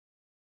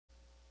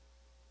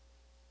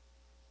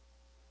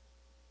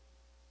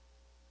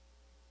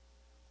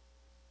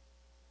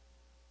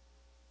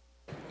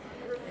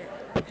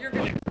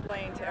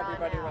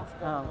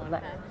Oh,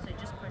 So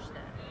just push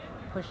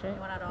that. push it. You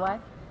want it What? off?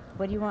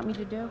 What do you want me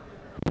to do?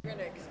 You're going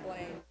to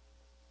explain.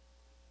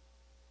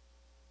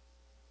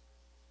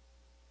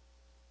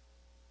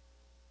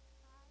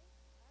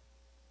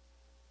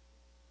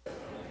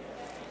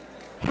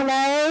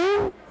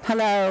 Hello?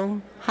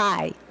 Hello.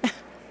 Hi.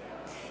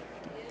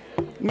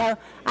 No,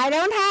 I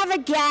don't have a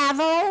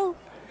gavel,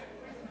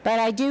 but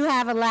I do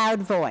have a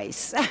loud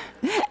voice.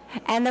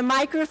 And the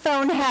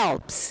microphone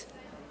helps.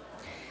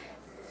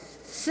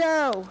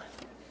 So,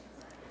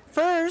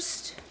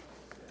 first,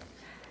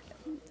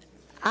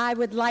 I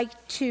would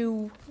like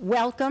to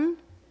welcome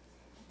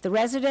the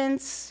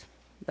residents,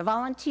 the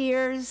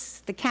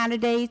volunteers, the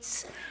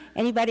candidates,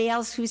 anybody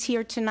else who's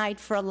here tonight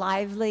for a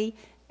lively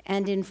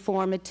and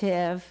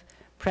informative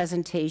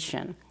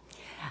presentation.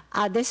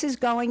 This is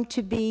going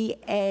to be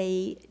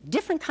a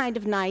different kind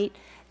of night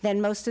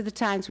than most of the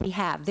times we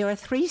have. There are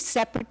three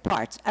separate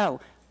parts. Oh,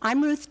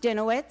 I'm Ruth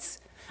Dinowitz.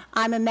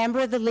 I'm a member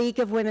of the League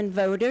of Women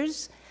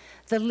Voters.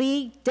 The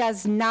League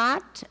does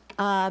not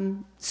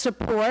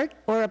support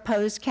or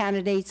oppose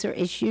candidates or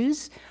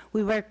issues.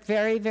 We work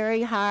very,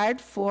 very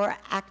hard for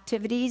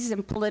activities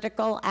and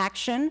political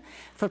action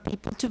for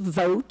people to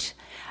vote.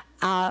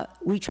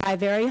 We try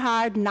very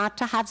hard not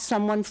to have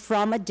someone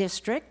from a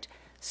district,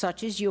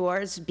 such as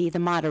yours, be the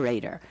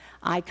moderator.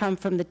 I come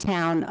from the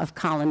town of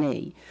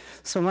Colony.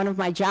 So one of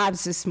my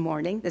jobs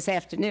this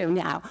afternoon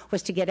now,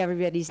 was to get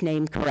everybody's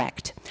name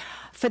correct.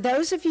 For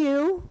those of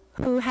you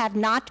who have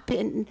not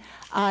been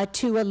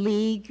to a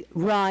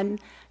league-run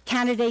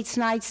candidates'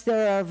 nights,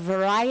 there are a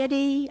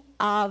variety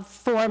of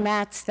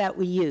formats that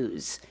we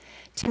use.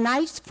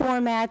 Tonight's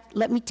format,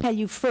 let me tell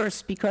you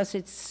first, because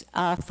it's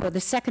for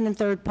the second and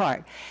third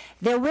part.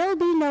 There will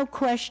be no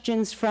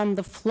questions from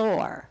the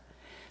floor.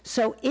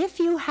 So if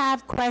you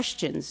have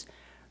questions,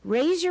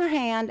 raise your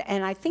hand,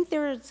 and I think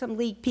there are some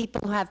league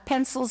people who have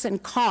pencils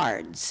and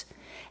cards,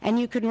 and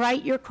you can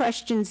write your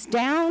questions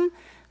down.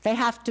 They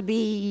have to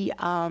be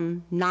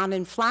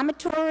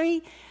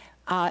non-inflammatory.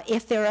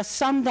 If there are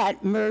some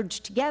that merge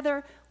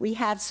together, we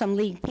have some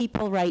league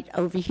people right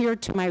over here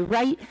to my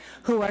right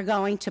who are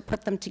going to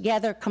put them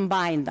together,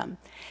 combine them.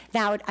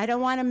 Now, I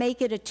don't want to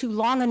make it too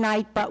long a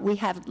night, but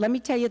let me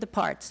tell you the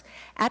parts.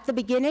 At the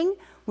beginning,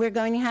 we're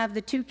going to have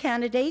the two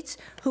candidates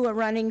who are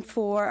running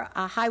for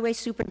highway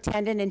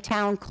superintendent and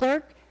town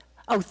clerk.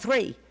 Oh,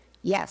 three,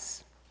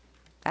 yes.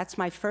 That's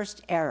my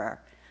first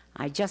error.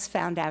 I just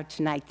found out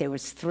tonight there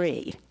was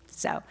three.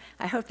 So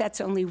I hope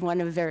that's only one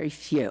of very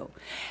few.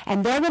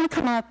 And they're going to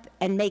come up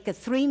and make a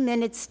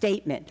 3-minute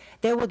statement.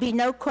 There will be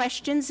no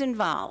questions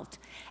involved.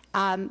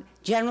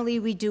 Generally,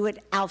 we do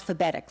it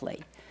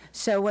alphabetically.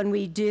 So when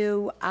we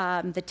do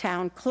the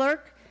town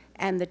clerk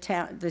and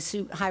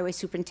the highway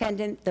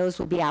superintendent, those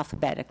will be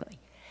alphabetically.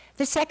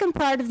 The second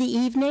part of the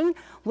evening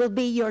will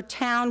be your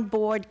town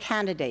board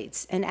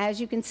candidates. And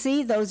as you can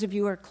see, those of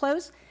you who are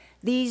close,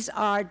 these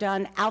are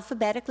done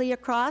alphabetically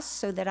across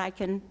so that I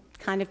can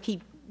kind of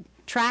keep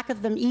track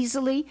of them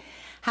easily.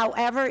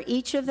 However,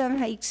 each of them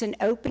makes an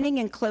opening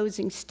and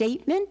closing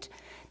statement.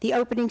 The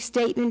opening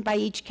statement by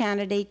each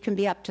candidate can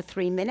be up to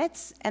 3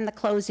 minutes, and the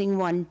closing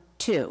one,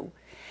 2.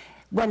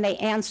 When they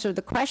answer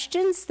the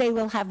questions, they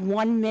will have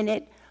 1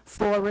 minute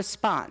for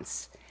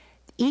response.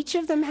 Each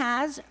of them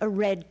has a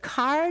red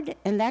card,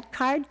 and that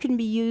card can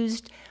be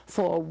used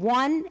for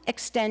one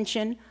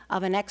extension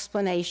of an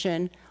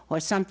explanation or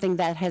something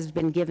that has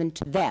been given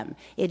to them.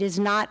 It is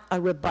not a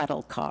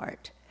rebuttal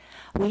card.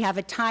 We have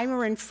a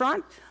timer in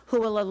front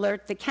who will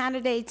alert the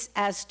candidates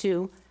as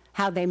to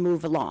how they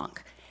move along.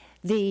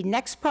 The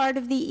next part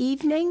of the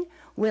evening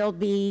will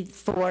be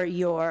for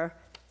your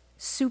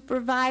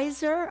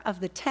supervisor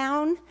of the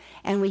town,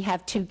 and we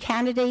have two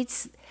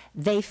candidates.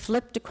 They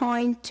flipped a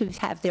coin to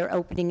have their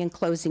opening and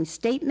closing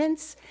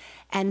statements,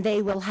 and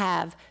they will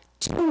have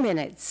 2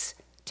 minutes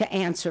to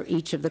answer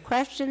each of the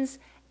questions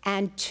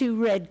and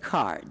 2 red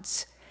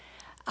cards.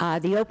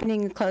 The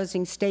opening and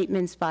closing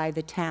statements by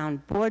the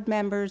town board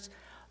members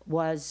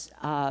was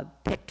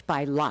picked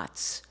by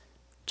lots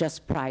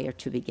just prior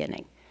to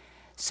beginning.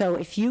 So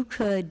if you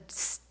could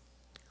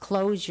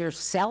close your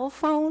cell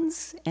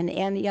phones and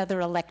any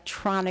other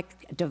electronic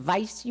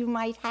device you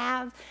might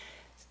have.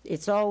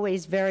 It's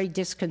always very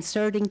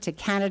disconcerting to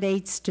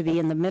candidates to be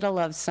in the middle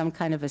of some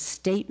kind of a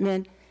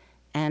statement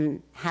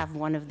and have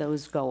one of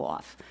those go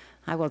off.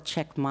 I will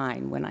check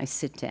mine when I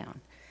sit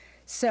down.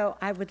 So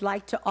I would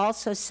like to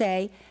also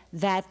say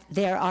that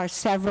there are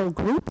several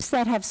groups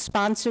that have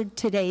sponsored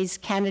today's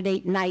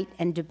candidate night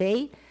and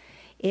debate.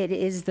 It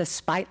is the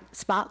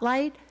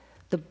Spotlight,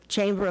 the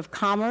Chamber of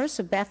Commerce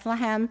of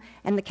Bethlehem,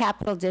 and the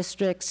Capital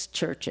District's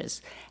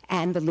churches,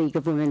 and the League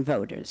of Women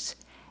Voters.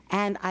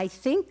 And I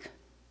think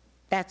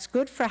that's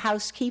good for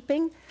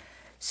housekeeping.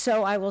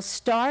 So I will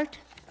start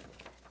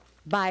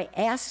by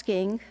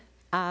asking,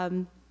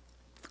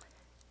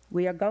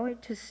 we are going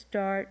to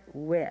start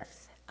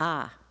with,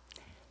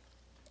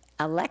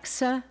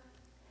 Alexa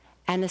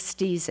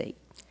Anastasi.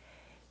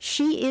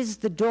 She is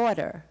the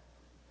daughter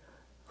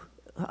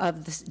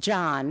of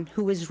John,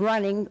 who is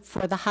running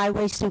for the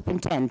highway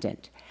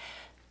superintendent.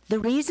 The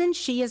reason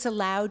she is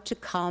allowed to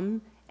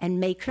come and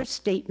make her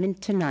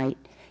statement tonight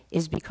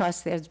is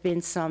because there's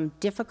been some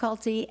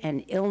difficulty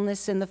and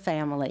illness in the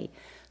family.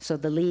 So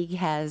the league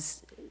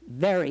has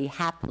very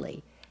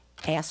happily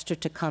asked her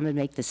to come and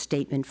make the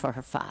statement for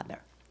her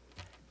father.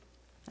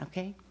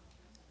 Okay?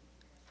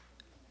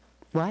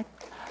 What?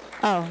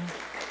 Oh.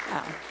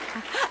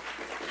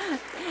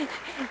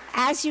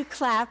 As you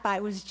clap, I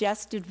was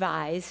just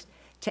advised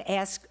to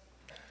ask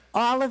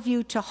all of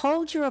you to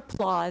hold your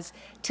applause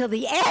till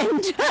the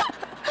end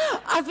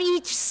of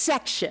each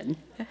section.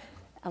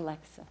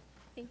 Alexa.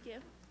 Thank you.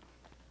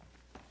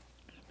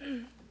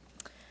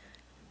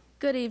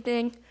 Good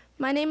evening.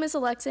 My name is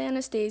Alexa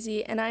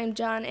Anastasi, and I am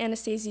John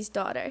Anastasi's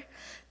daughter.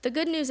 The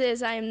good news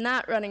is I am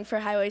not running for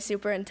highway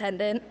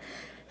superintendent.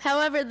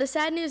 However, the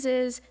sad news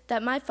is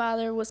that my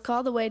father was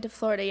called away to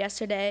Florida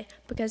yesterday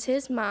because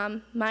his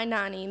mom, my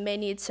nanny, may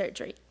need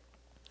surgery.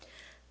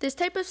 This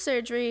type of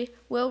surgery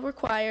will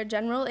require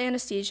general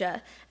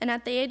anesthesia, and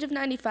at the age of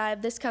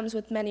 95, this comes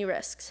with many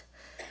risks.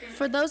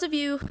 For those of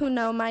you who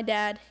know my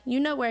dad,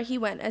 you know where he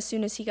went as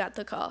soon as he got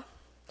the call.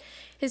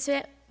 His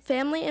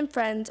family and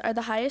friends are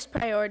the highest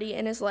priority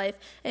in his life,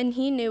 and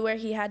he knew where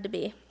he had to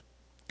be.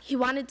 He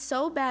wanted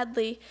so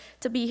badly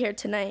to be here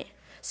tonight,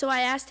 so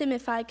I asked him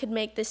if I could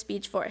make this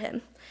speech for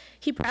him.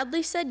 He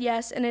proudly said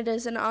yes, and it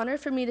is an honor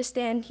for me to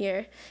stand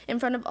here in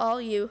front of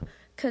all you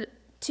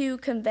to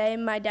convey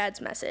my dad's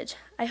message.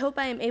 I hope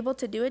I am able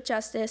to do it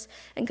justice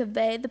and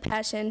convey the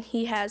passion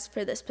he has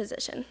for this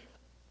position.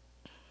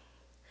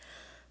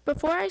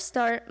 Before I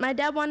start, my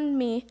dad wanted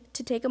me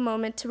to take a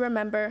moment to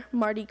remember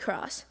Marty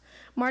Cross.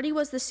 Marty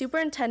was the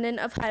superintendent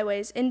of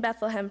highways in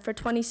Bethlehem for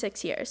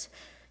 26 years.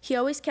 He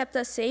always kept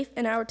us safe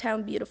and our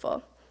town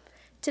beautiful.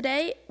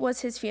 Today was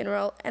his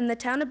funeral, and the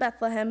town of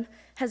Bethlehem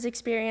has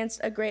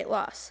experienced a great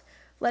loss.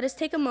 Let us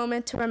take a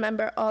moment to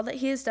remember all that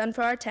he has done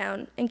for our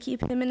town and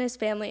keep him and his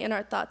family in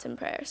our thoughts and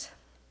prayers.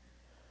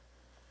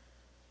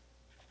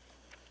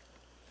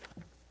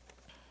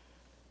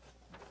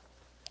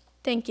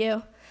 Thank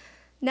you.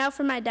 Now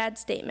for my dad's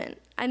statement.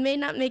 I may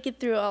not make it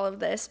through all of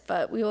this,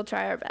 but we will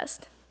try our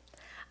best.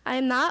 I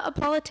am not a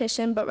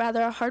politician, but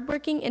rather a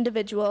hardworking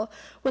individual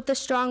with a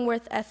strong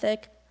work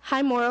ethic,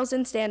 high morals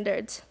and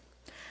standards.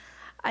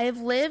 I have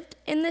lived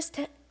in this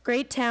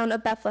great town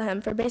of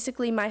Bethlehem for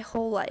basically my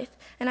whole life,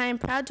 and I am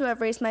proud to have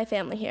raised my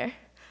family here.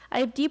 I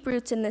have deep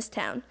roots in this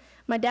town.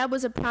 My dad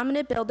was a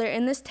prominent builder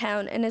in this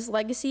town, and his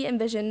legacy and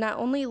vision not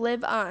only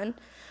live on,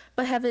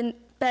 but have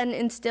been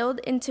instilled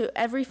into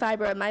every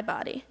fiber of my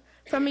body.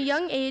 From a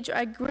young age,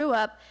 I grew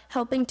up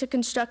helping to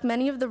construct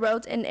many of the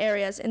roads and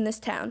areas in this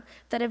town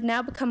that have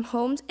now become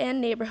homes and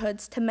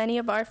neighborhoods to many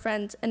of our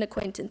friends and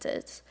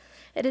acquaintances.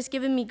 It has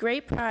given me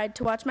great pride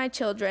to watch my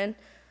children,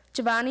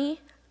 Giovanni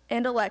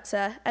and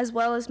Alexa, as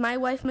well as my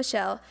wife,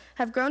 Michelle,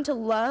 have grown to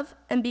love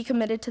and be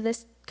committed to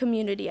this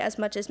community as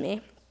much as me.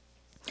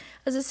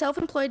 As a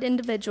self-employed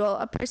individual,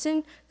 a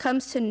person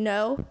comes to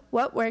know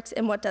what works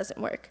and what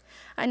doesn't work.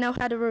 I know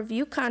how to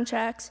review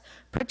contracts,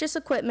 purchase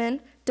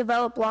equipment,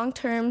 develop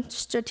long-term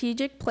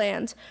strategic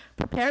plans,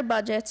 prepare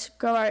budgets,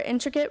 grow our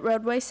intricate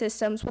roadway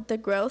systems with the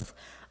growth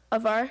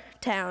of our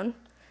town,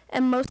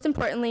 and most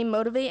importantly,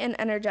 motivate and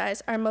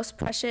energize our most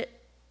precious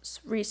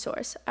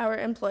resource, our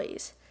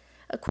employees.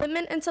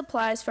 Equipment and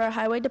supplies for our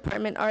highway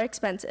department are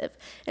expensive.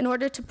 In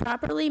order to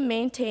properly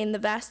maintain the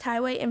vast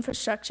highway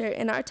infrastructure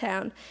in our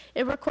town,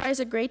 it requires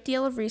a great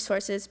deal of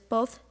resources,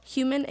 both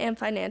human and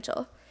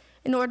financial.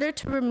 In order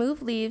to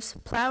remove leaves,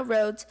 plow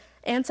roads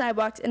and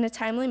sidewalks in a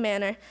timely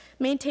manner,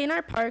 maintain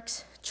our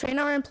parks, train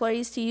our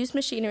employees to use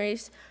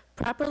machineries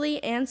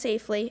properly and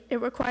safely, it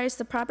requires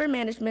the proper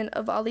management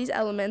of all these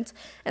elements,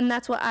 and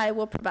that's what I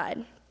will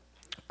provide.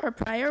 Our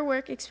prior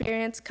work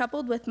experience,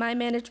 coupled with my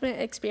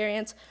management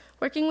experience,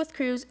 working with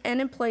crews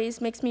and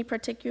employees makes me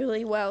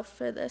particularly well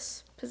for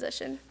this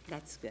position.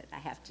 That's good. I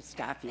have to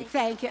stop you.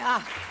 Thank you.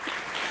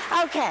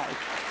 Okay.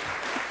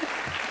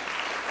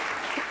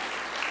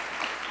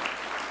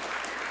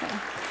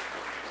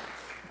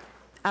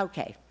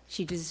 Okay.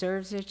 She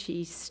deserves it.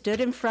 She stood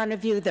in front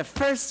of you, the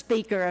first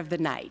speaker of the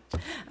night.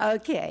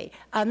 Okay.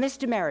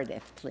 Mr.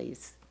 Meredith,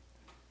 please.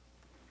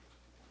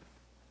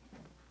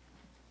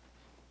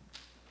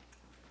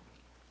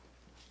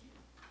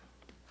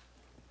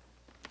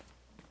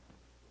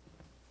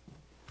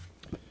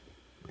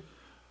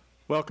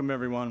 Welcome,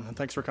 everyone, and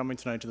thanks for coming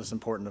tonight to this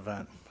important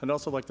event. I'd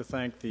also like to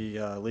thank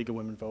the League of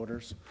Women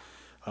Voters,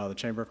 the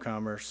Chamber of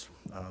Commerce,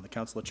 the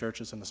Council of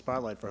Churches, and the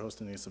Spotlight for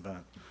hosting this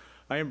event.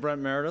 I am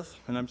Brent Meredith,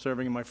 and I'm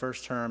serving in my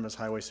first term as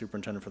Highway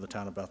Superintendent for the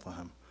town of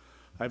Bethlehem.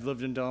 I've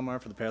lived in Delmar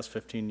for the past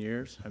 15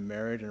 years. I'm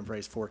married and have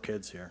raised 4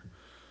 kids here.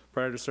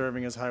 Prior to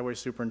serving as Highway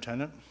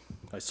Superintendent,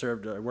 I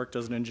worked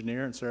as an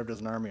engineer and served as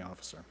an Army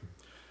officer.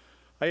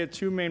 I had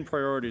 2 main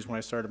priorities when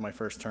I started my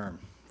first term.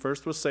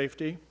 First was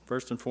safety,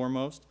 first and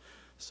foremost.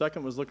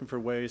 Second was looking for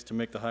ways to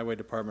make the highway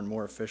department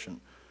more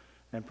efficient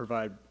and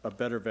provide a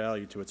better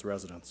value to its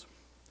residents.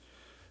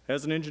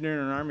 As an engineer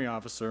and an Army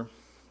officer,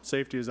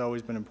 safety has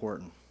always been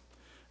important.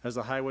 As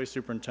a highway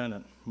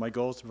superintendent, my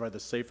goal is to provide the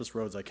safest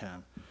roads I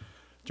can.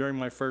 During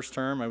my first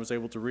term, I was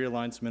able to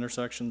realign some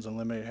intersections,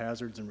 eliminate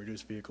hazards, and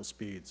reduce vehicle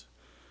speeds.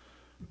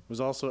 Was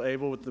also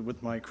able,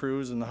 with my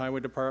crews in the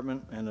highway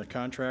department and a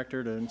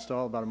contractor, to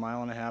install about 1.5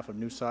 miles of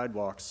new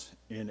sidewalks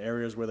in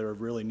areas where they were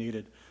really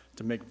needed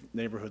to make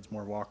neighborhoods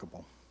more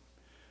walkable.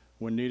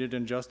 When needed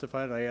and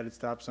justified, I added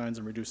stop signs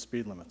and reduced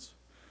speed limits.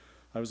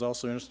 I was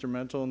also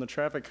instrumental in the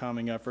traffic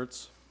calming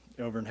efforts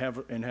over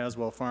in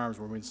Haswell Farms,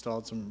 where we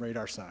installed some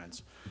radar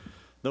signs.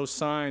 Those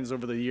signs,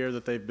 over the year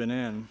that they've been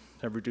in,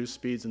 have reduced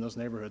speeds in those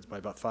neighborhoods by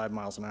about 5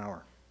 miles an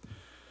hour.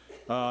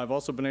 I've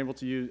also been able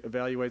to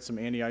evaluate some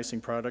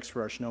anti-icing products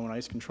for our snow and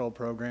ice control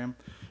program,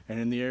 and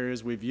in the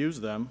areas we've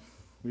used them,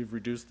 we've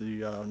reduced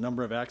the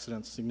number of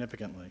accidents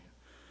significantly.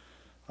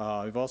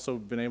 We've also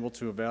been able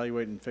to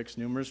evaluate and fix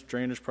numerous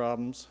drainage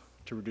problems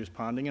to reduce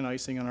ponding and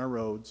icing on our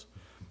roads,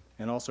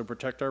 and also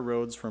protect our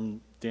roads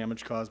from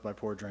damage caused by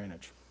poor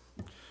drainage.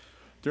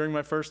 During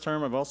my first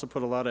term, I've also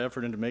put a lot of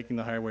effort into making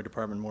the highway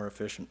department more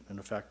efficient and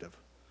effective.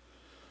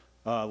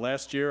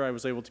 Last year, I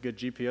was able to get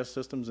GPS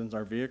systems in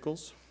our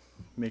vehicles,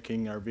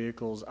 making our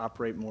vehicles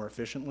operate more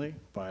efficiently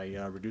by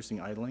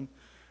reducing idling,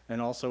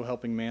 and also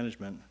helping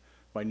management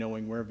by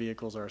knowing where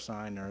vehicles are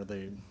assigned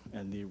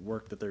and the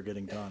work that they're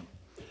getting done.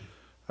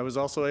 I was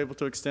also able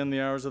to extend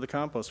the hours of the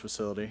compost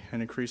facility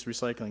and increase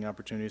recycling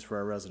opportunities for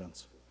our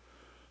residents.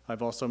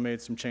 I've also made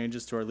some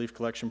changes to our leaf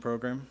collection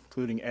program,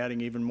 including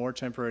adding even more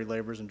temporary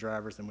laborers and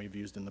drivers than we've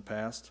used in the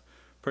past,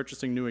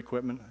 purchasing new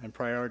equipment, and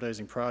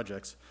prioritizing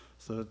projects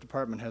so the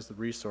department has the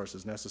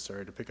resources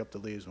necessary to pick up the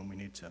leaves when we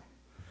need to.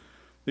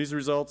 These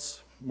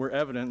results were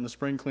evident in the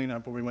spring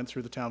cleanup, where we went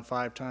through the town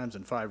 5 times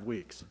in 5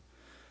 weeks,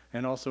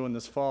 and also in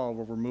this fall,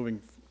 where we're moving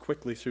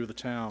quickly through the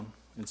town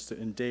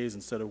in days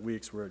instead of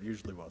weeks where it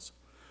usually was.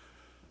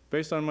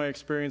 Based on my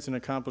experience and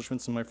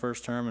accomplishments in my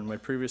first term and my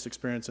previous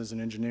experience as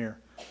an engineer,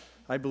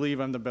 I believe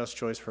I'm the best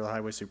choice for the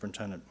highway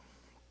superintendent.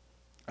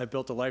 I've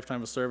built a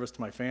lifetime of service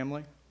to my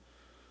family,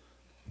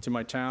 to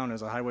my town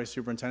as a highway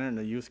superintendent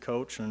and a youth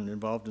coach and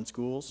involved in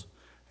schools,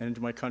 and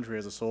to my country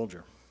as a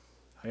soldier.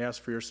 I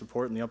ask for your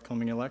support in the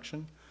upcoming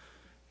election,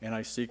 and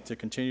I seek to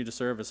continue to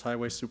serve as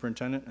highway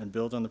superintendent and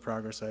build on the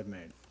progress I've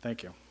made.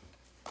 Thank you.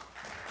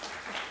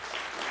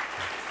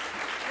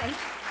 Thank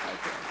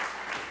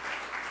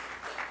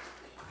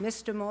you.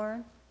 Mr.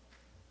 Moore,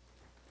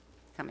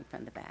 coming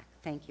from the back.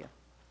 Thank you.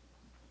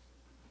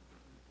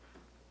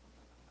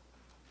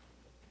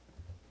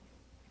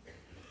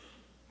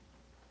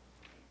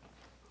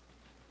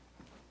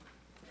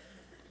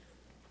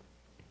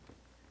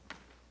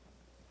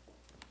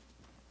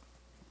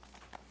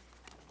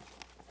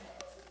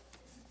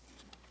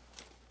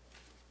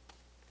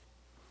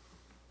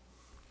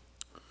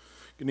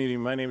 Good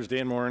evening. My name is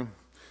Dan Morin.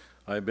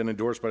 I've been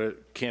endorsed by the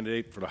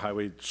candidate for the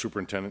highway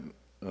superintendent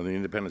of the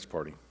Independence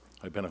Party.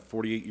 I've been a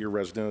 48-year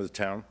resident of the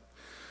town.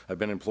 I've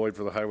been employed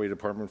for the highway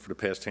department for the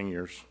past 10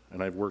 years,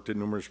 and I've worked in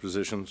numerous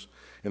positions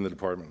in the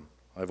department.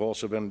 I've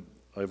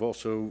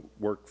also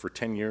worked for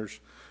 10 years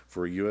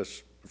for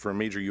a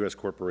major U.S.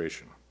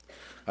 corporation.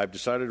 I've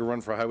decided to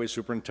run for highway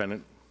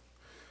superintendent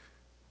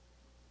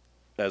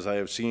as I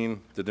have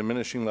seen the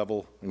diminishing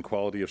level and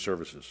quality of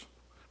services,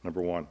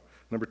 number one.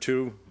 Number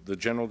two, the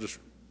general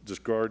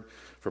disregard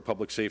for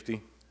public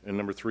safety. And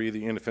number three,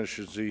 the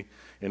inefficiency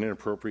and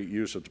inappropriate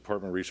use of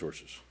department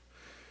resources.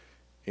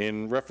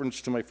 In reference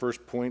to my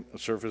first point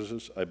of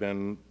services, I've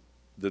been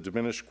the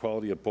diminished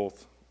quality of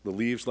both the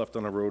leaves left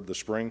on the road this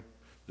spring,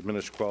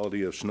 diminished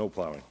quality of snow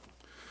plowing.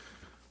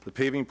 The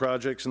paving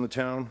projects in the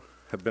town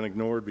have been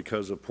ignored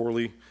because of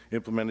poorly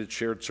implemented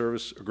shared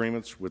service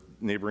agreements with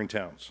neighboring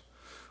towns.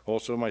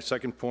 Also, my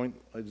second point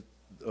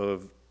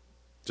of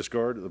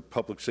disregard of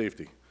public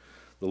safety.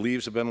 The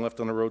leaves have been left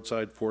on the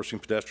roadside, forcing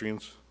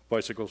pedestrians,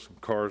 bicycles, and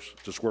cars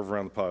to swerve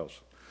around the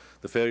piles.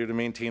 The failure to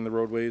maintain the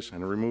roadways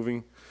and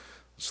removing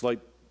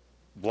slight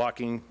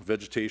blocking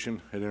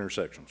vegetation at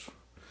intersections.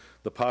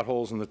 The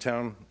potholes in the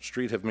town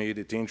street have made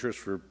it dangerous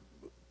for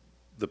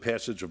the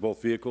passage of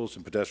both vehicles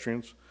and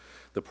pedestrians.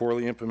 The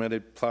poorly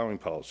implemented plowing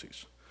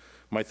policies.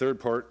 My third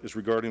part is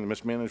regarding the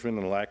mismanagement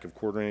and lack of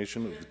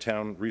coordination of the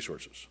town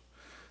resources.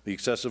 The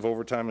excessive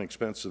overtime and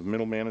expense of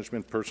middle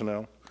management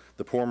personnel,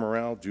 the poor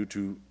morale due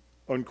to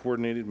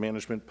uncoordinated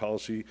management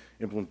policy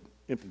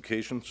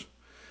implications,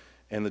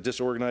 and the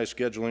disorganized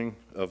scheduling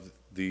of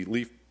the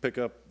leaf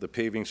pickup, the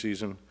paving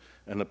season,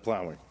 and the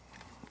plowing.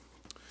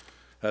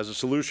 As a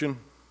solution,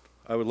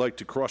 I would like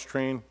to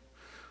cross-train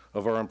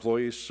of our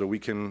employees so we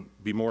can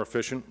be more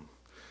efficient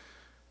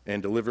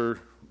and deliver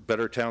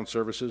better town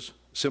services,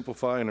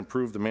 simplify and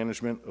improve the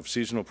management of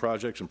seasonal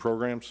projects and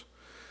programs,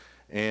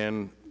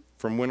 and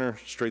from winter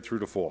straight through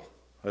to fall.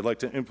 I'd like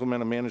to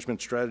implement a management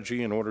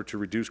strategy in order to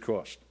reduce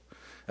cost.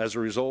 As a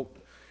result,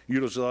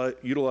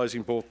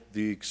 utilizing both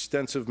the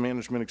extensive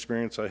management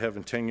experience I have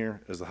in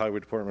tenure as the highway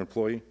department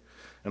employee,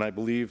 and I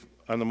believe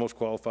I'm the most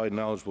qualified and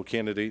knowledgeable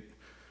candidate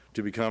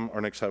to become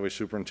our next highway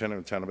superintendent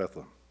of the town of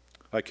Bethlehem.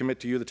 I commit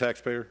to you, the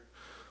taxpayer,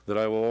 that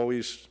I will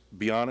always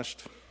be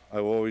honest,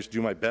 I will always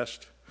do my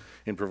best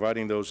in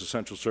providing those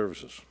essential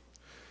services,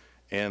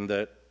 and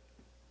that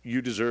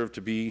you deserve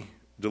to be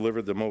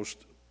delivered the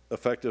most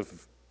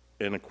effective,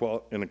 and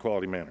in a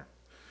quality manner.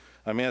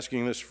 I'm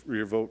asking this for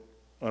your vote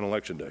on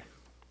Election Day.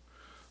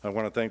 I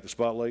want to thank the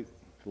Spotlight,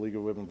 the League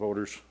of Women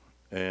Voters,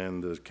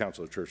 and the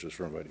Council of Churches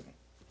for inviting me.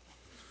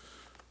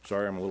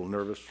 Sorry, I'm a little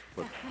nervous,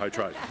 but I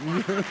tried.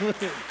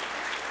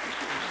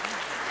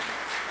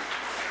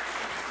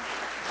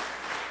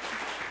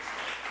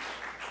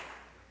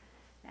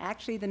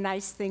 Actually, the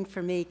nice thing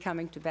for me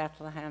coming to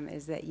Bethlehem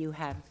is that you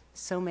have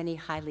so many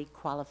highly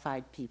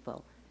qualified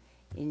people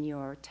in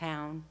your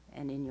town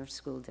and in your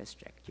school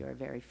district. You're a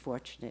very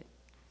fortunate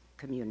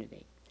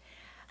community.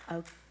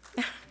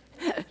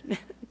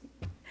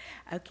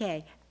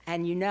 Okay,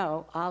 and you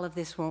know all of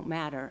this won't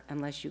matter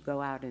unless you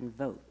go out and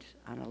vote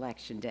on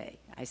Election Day.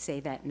 I say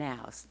that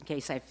now in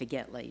case I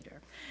forget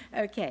later.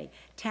 Okay,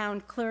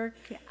 Town Clerk,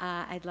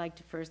 I'd like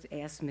to first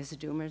ask Ms.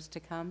 Doomers to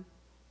come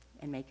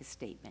and make a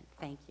statement.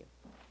 Thank you.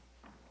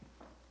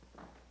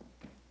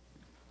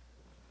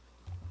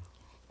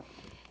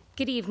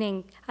 Good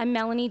evening. I'm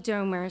Melanie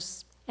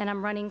Doomers, and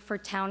I'm running for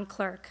Town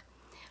Clerk.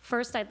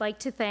 First, I'd like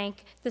to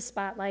thank the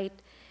Spotlight,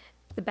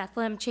 the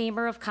Bethlehem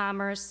Chamber of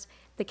Commerce,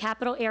 the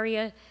Capital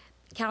Area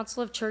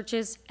Council of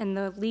Churches, and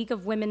the League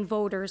of Women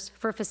Voters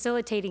for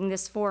facilitating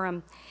this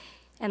forum.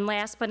 And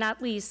last but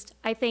not least,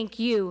 I thank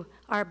you,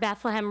 our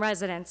Bethlehem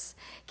residents,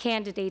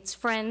 candidates,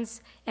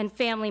 friends, and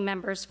family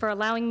members for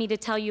allowing me to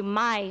tell you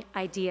my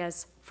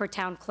ideas for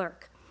Town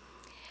Clerk.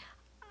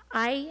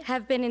 I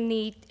have been in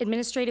the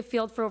administrative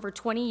field for over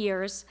 20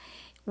 years,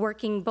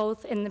 working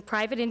both in the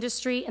private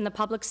industry and the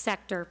public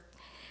sector.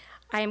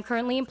 I am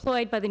currently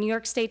employed by the New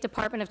York State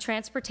Department of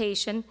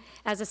Transportation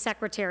as a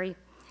secretary.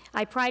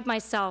 I pride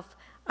myself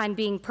on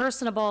being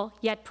personable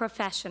yet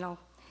professional.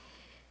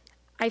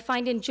 I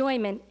find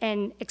enjoyment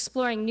in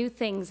exploring new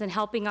things and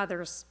helping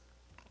others.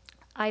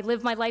 I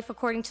live my life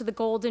according to the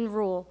golden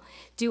rule,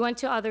 do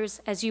unto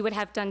others as you would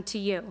have done to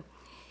you.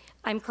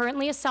 I'm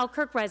currently a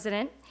Selkirk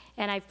resident,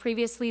 and I've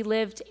previously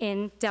lived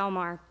in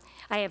Delmar.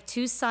 I have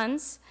 2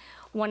 sons,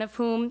 one of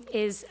whom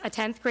is a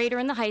 10th grader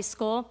in the high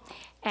school,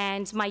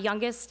 and my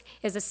youngest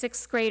is a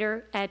 6th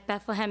grader at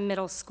Bethlehem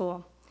Middle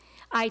School.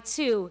 I,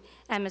 too,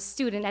 am a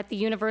student at the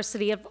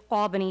University of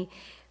Albany,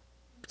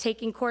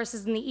 taking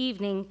courses in the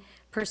evening,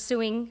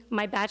 pursuing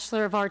my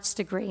Bachelor of Arts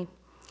degree.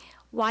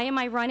 Why am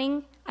I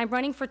running? I'm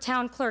running for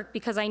Town Clerk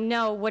because I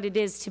know what it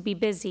is to be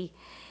busy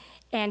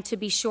and to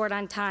be short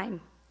on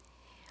time.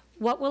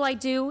 What will I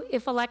do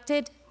if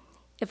elected?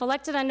 If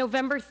elected on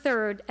November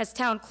 3rd as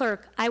Town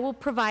Clerk, I will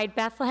provide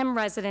Bethlehem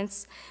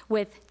residents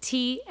with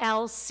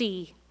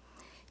TLC,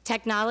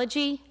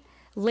 technology,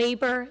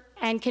 labor,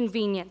 and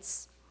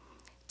convenience.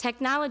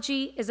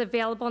 Technology is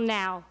available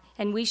now,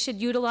 and we should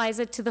utilize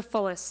it to the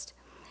fullest.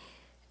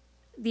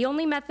 The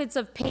only methods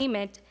of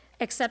payment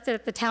accepted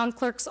at the Town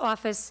Clerk's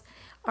office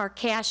are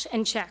cash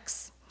and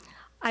checks.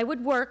 I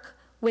would work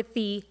with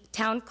the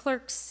town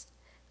clerks,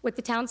 with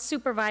the town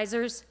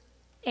supervisors,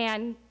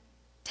 and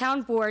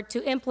town board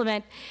to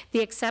implement the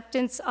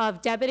acceptance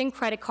of debit and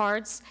credit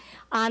cards,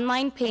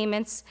 online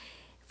payments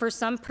for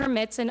some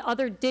permits, and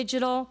other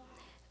digital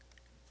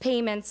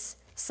payments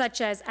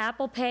such as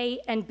Apple Pay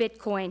and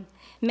Bitcoin.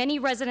 Many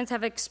residents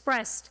have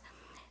expressed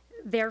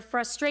their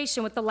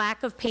frustration with the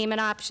lack of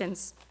payment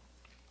options.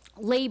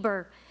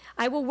 Labor.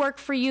 I will work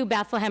for you,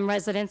 Bethlehem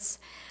residents.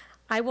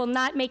 I will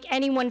not make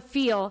anyone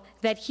feel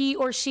that he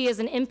or she is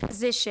an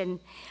imposition.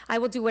 I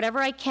will do whatever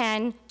I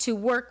can to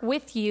work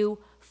with you,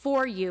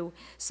 for you,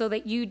 so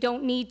that you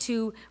don't need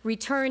to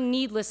return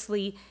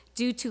needlessly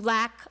due to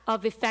lack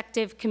of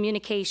effective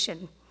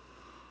communication.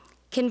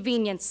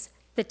 Convenience.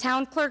 The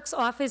Town Clerk's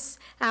office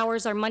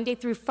hours are Monday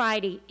through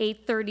Friday,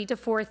 8:30 to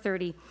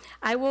 4:30.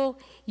 I will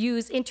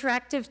use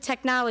interactive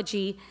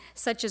technology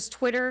such as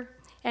Twitter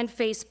and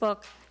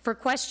Facebook for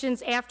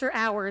questions after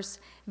hours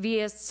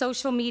via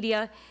social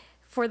media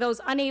for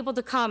those unable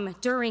to come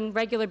during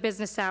regular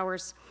business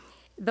hours.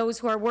 Those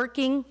who are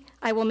working,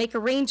 I will make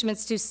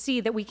arrangements to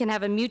see that we can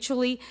have a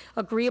mutually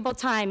agreeable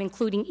time,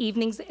 including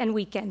evenings and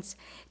weekends.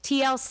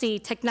 TLC,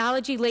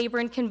 technology, labor,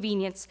 and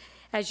convenience.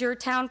 As your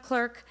Town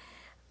Clerk,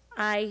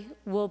 I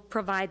will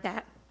provide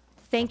that.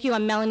 Thank you.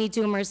 I'm Melanie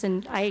Doomers,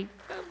 and I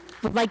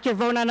would like your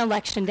vote on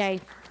Election Day.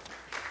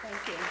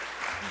 Thank you.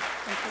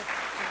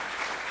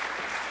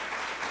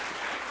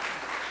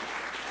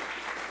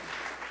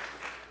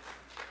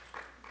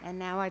 And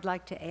now I'd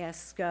like to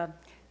ask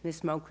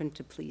Ms. Mokrin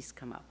to please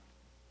come up.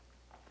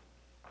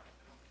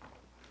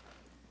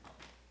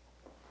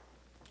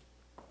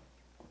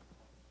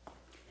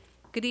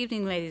 Good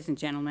evening, ladies and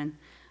gentlemen.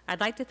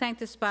 I'd like to thank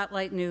the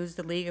Spotlight News,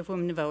 the League of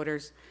Women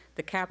Voters,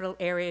 the Capital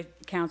Area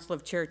Council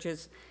of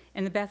Churches,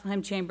 and the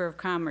Bethlehem Chamber of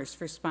Commerce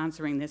for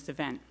sponsoring this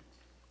event.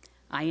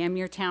 I am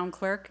your Town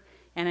Clerk,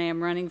 and I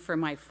am running for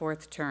my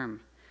 4th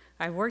term.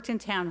 I've worked in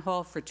Town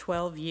Hall for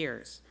 12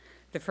 years.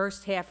 The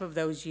first half of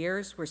those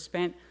years were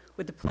spent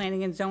with the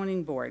Planning and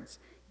Zoning Boards,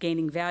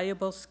 gaining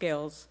valuable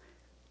skills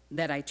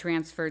that I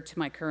transferred to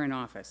my current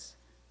office.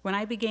 When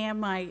I began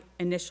my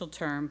initial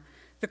term,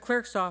 the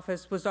clerk's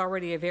office was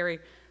already a very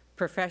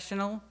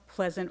professional,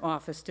 pleasant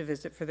office to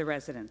visit for the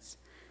residents.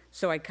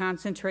 so I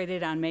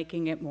concentrated on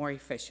making it more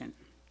efficient.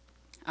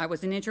 I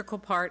was an integral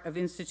part of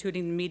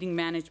instituting the meeting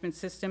management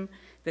system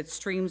that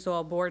streams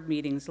all board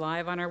meetings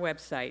live on our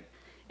website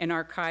and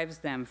archives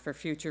them for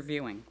future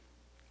viewing.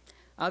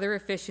 Other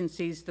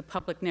efficiencies the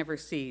public never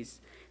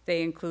sees.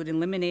 They include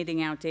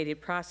eliminating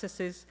outdated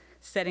processes,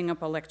 setting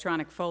up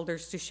electronic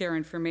folders to share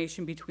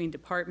information between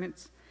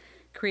departments,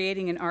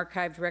 creating an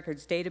archived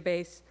records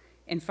database,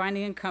 and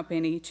finding a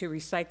company to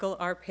recycle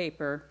our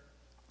paper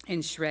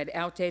and shred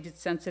outdated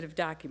sensitive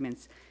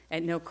documents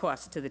at no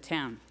cost to the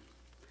town.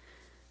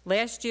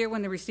 Last year,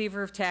 when the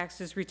receiver of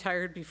taxes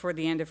retired before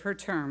the end of her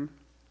term,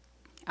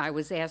 I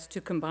was asked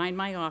to combine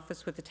my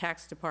office with the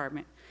tax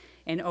department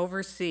and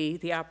oversee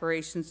the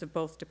operations of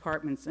both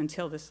departments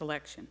until this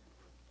election.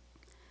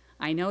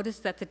 I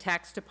noticed that the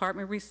tax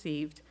department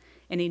received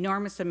an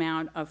enormous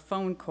amount of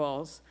phone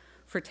calls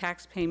for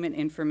tax payment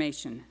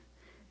information.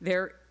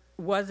 There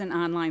was an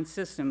online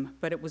system,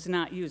 but it was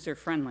not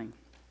user-friendly.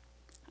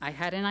 I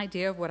had an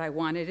idea of what I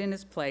wanted in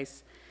its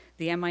place.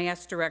 The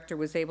MIS director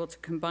was able to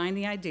combine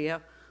the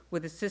idea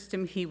with a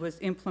system he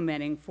was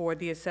implementing for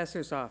the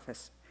assessor's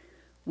office.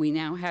 We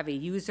now have a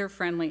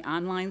user-friendly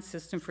online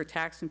system for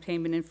tax and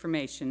payment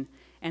information,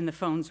 and the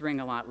phones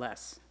ring a lot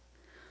less.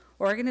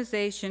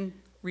 Organization,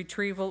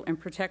 retrieval, and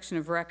protection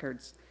of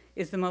records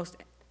is the most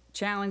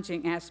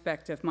challenging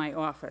aspect of my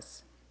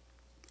office.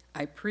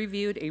 I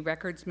previewed a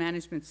records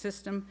management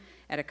system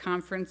at a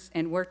conference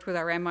and worked with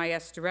our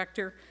MIS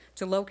director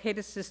to locate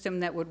a system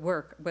that would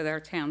work with our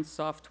town's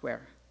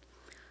software.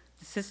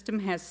 The system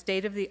has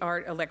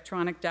state-of-the-art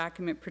electronic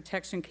document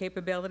protection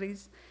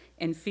capabilities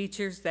and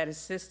features that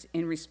assist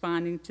in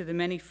responding to the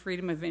many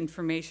Freedom of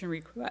Information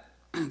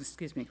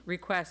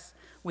requests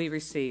we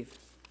receive.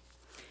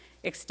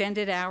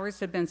 Extended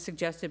hours have been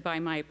suggested by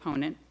my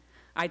opponent.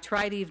 I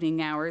tried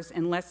evening hours,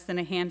 and less than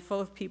a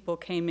handful of people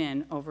came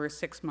in over a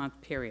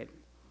 6-month period.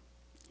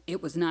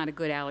 It was not a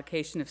good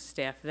allocation of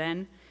staff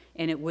then,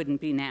 and it wouldn't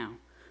be now.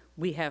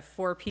 We have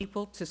 4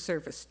 people to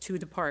service 2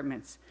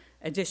 departments.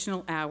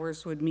 Additional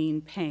hours would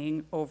mean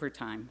paying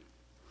overtime.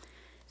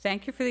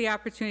 Thank you for the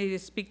opportunity to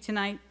speak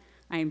tonight.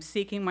 I am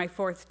seeking my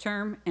 4th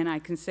term, and I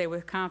can say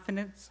with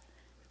confidence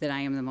that I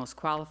am the most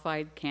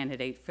qualified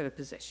candidate for the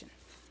position.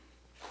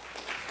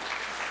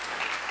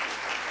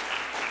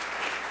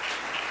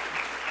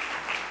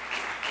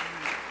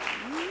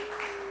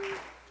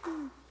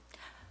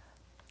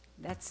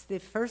 That's the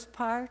first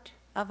part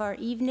of our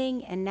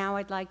evening, and now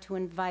I'd like to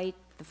invite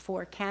the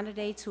 4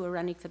 candidates who are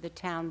running for the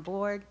town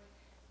board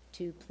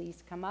to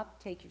please come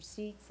up, take your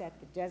seats at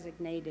the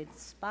designated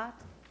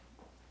spot.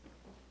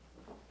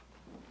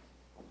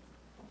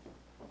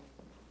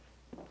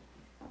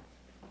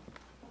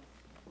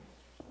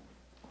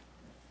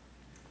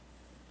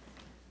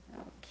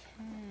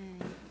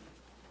 Okay.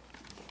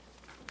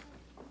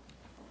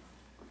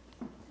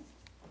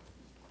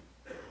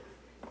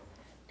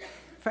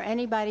 For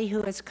anybody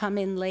who has come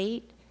in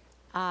late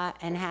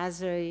and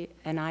has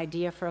an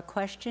idea for a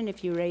question,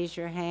 if you raise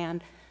your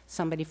hand,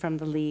 somebody from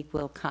the league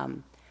will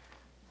come.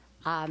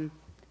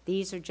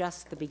 These are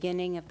just the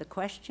beginning of the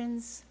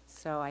questions,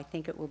 so I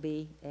think it will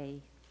be a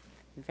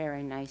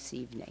very nice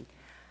evening.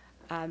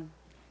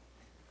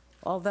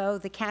 Although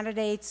the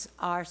candidates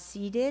are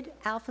seated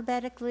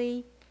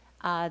alphabetically,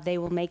 they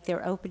will make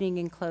their opening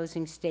and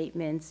closing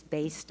statements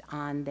based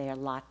on their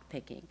lot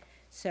picking.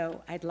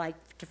 So I'd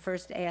like to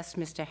first ask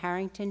Mr.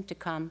 Harrington to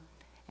come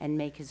and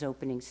make his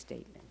opening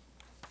statement.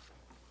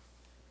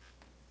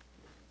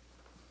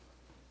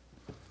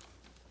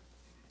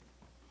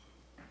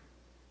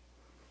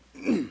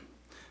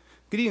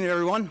 Good evening,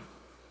 everyone.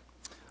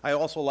 I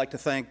also like to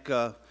thank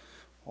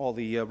all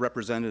the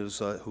representatives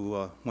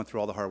who went through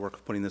all the hard work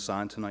of putting this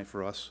on tonight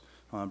for us,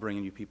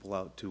 bringing you people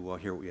out to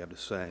hear what we have to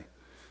say.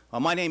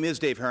 My name is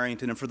Dave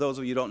Harrington, and for those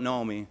of you who don't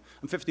know me,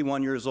 I'm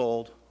 51 years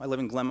old. I live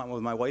in Glenmont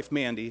with my wife,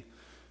 Mandy.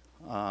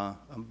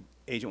 I'm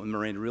agent with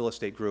Miranda Real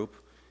Estate Group.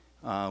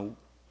 I'm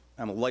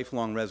a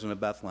lifelong resident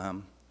of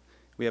Bethlehem.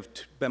 We have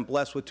been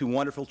blessed with 2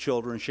 wonderful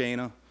children,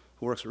 Shayna,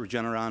 who works at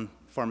Regeneron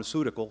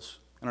Pharmaceuticals,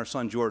 and our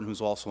son, Jordan,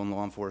 who's also in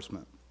law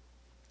enforcement.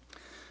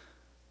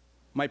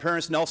 My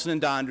parents, Nelson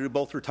and Don Drew,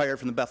 both retired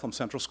from the Bethlehem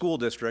Central School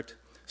District,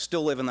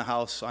 still live in the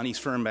house on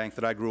East Fernbank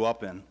that I grew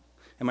up in.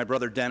 And my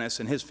brother, Dennis,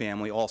 and his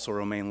family also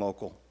remain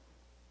local.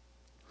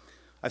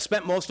 I've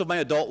spent most of my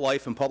adult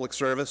life in public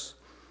service.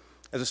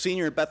 As a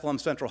senior at Bethlehem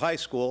Central High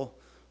School,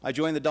 I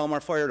joined the Delmar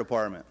Fire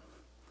Department,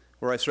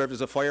 where I served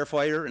as a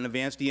firefighter and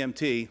advanced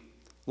EMT,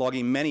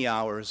 logging many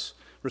hours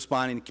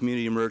responding to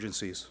community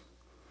emergencies.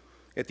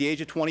 At the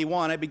age of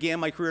 21, I began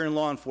my career in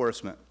law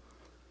enforcement,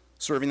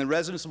 serving the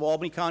residents of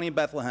Albany County and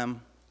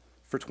Bethlehem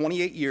for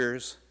 28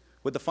 years,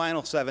 with the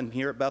final 7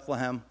 here at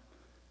Bethlehem,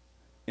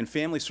 in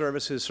family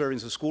services, serving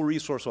as a school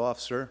resource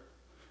officer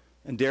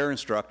and DARE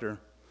instructor,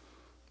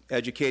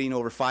 educating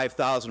over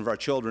 5,000 of our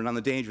children on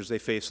the dangers they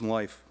face in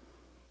life.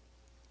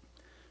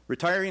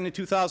 Retiring in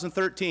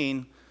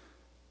 2013,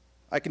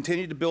 I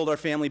continued to build our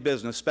family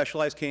business,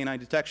 Specialized Canine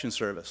Detection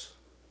Service.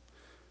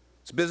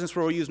 It's a business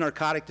where we use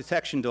narcotic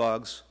detection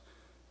dogs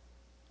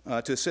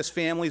to assist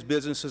families,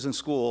 businesses, and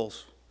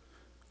schools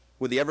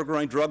with the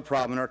ever-growing drug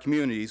problem in our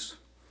communities,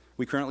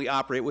 we currently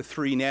operate with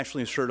 3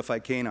 nationally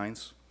certified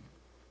canines.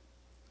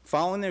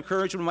 Following the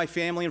encouragement of my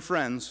family and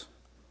friends,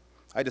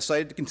 I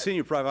decided to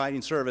continue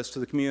providing service to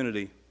the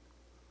community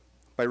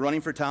by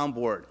running for town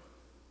board.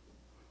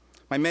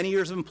 My many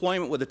years of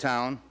employment with the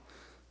town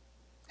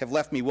have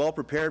left me well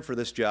prepared for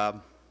this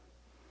job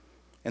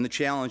and the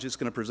challenge it's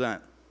going to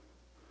present.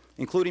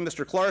 Including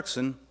Mr.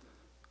 Clarkson,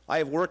 I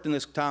have worked in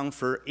this town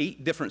for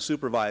 8 different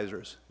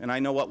supervisors, and I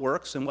know what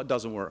works and what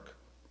doesn't work.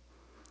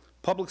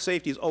 Public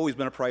safety has always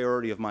been a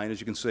priority of mine, as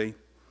you can see.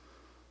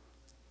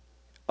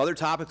 Other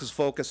topics of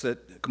focus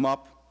that come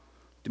up: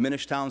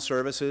 diminished town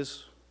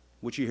services,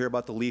 which you hear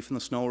about the leaf and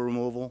the snow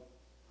removal.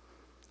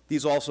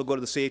 These also go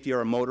to the safety of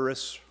our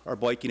motorists, our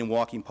biking and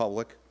walking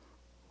public.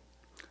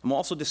 I'm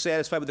also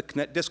dissatisfied with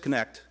the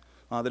disconnect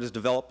that has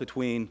developed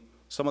between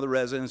some of the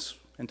residents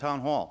and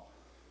Town Hall.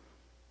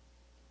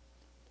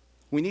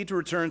 We need to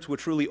return to a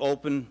truly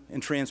open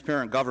and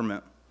transparent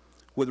government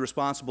with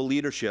responsible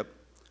leadership,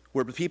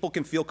 where people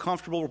can feel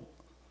comfortable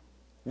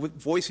with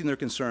voicing their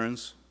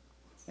concerns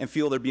and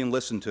feel they're being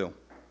listened to.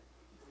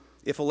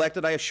 If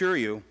elected, I assure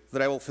you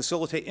that I will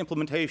facilitate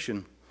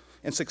implementation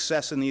and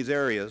success in these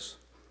areas,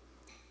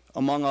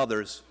 among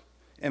others,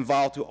 and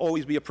vow to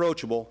always be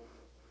approachable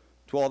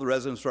to all the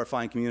residents of our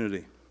fine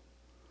community.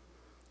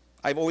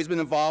 I've always been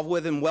involved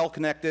with and well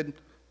connected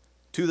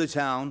to the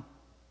town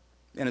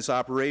and its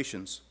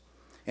operations.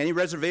 Any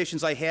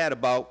reservations I had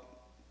about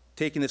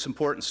taking this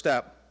important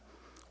step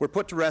were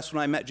put to rest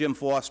when I met Jim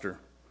Foster,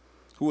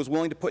 who was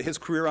willing to put his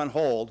career on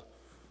hold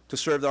to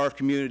serve our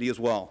community as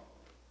well.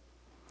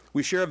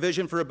 We share a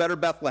vision for a better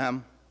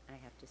Bethlehem. I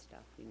have to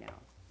stop you now.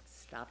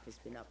 Stop has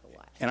been up a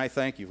while. And I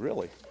thank you,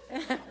 really.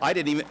 I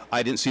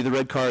didn't see the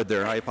red card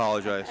there. I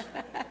apologize.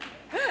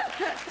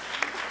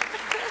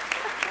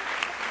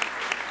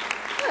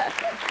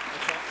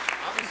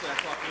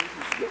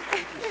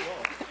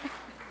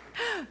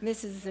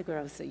 Mrs.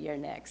 Zagrosa, you're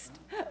next.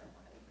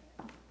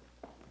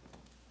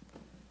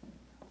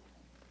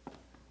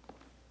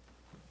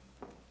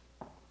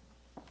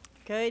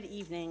 Good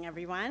evening,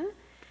 everyone.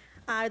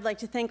 I'd like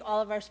to thank all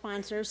of our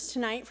sponsors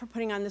tonight for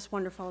putting on this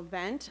wonderful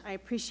event. I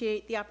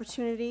appreciate the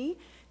opportunity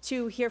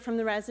to hear from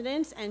the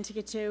residents and to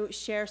get to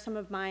share some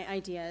of my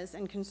ideas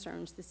and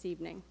concerns this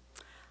evening.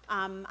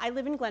 I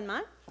live in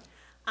Glenmont.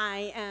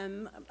 I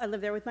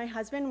live there with my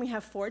husband. We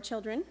have 4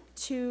 children,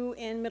 2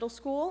 in middle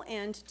school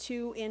and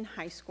 2 in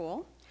high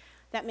school.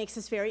 That makes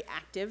us very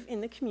active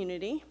in the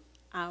community.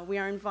 We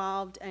are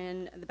involved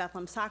in the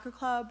Bethlehem Soccer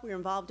Club. We're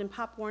involved in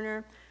Pop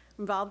Warner,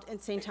 involved in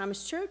St.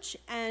 Thomas Church,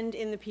 and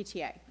in the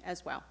PTA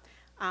as well.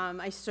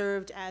 I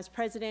served as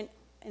president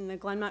in the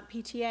Glenmont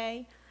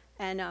PTA,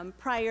 and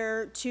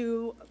prior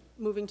to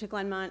moving to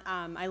Glenmont,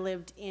 I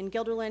lived in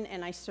Guilderland,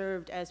 and I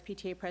served as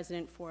PTA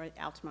president for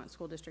Altamont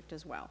School District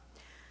as well.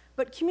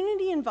 But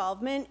community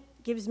involvement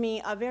gives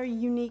me a very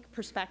unique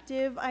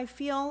perspective, I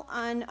feel,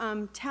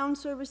 on town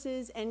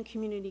services and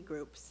community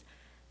groups.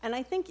 And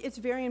I think it's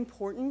very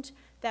important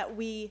that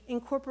we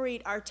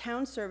incorporate our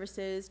town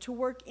services to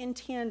work in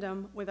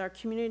tandem with our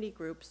community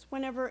groups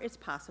whenever it's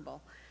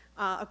possible.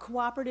 A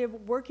cooperative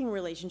working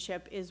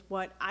relationship is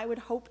what I would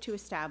hope to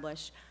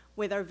establish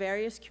with our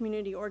various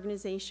community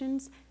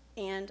organizations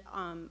and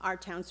our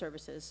town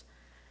services.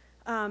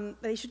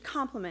 They should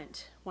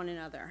complement one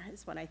another,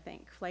 is what I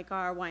think, like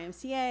our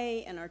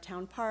YMCA and our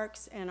town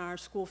parks and our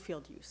school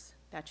field use.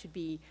 That should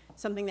be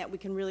something that we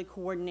can really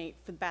coordinate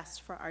for the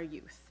best for our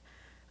youth.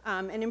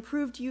 And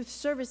improved youth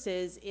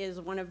services is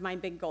one of my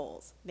big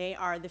goals. They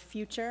are the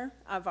future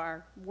of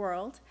our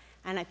world,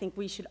 and I think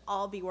we should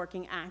all be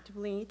working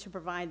actively to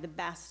provide the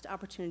best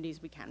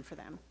opportunities we can for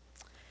them.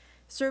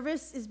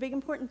 Service is a big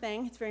important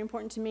thing. It's very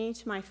important to me,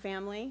 to my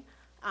family.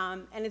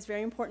 And it's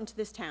very important to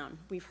this town.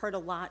 We've heard a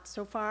lot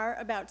so far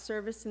about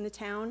service in the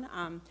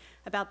town,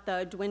 about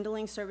the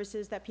dwindling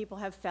services that people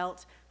have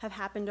felt have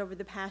happened over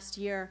the past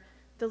year,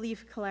 the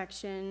leaf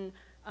collection,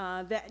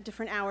 the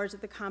different hours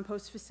at the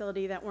compost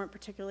facility that weren't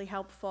particularly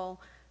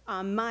helpful.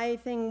 My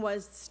thing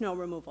was snow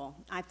removal.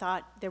 I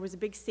thought there was a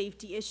big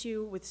safety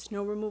issue with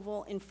snow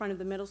removal in front of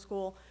the middle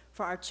school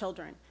for our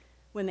children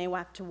when they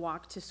have to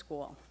walk to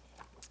school.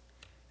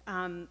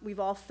 We've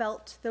all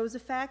felt those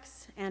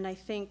effects, and I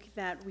think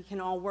that we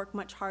can all work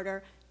much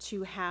harder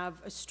to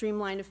have a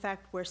streamlined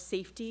effect where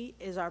safety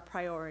is our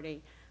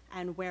priority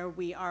and where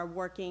we are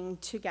working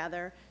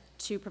together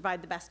to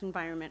provide the best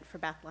environment for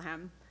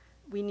Bethlehem.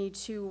 We need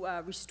to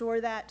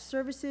restore that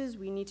services.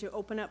 We need to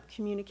open up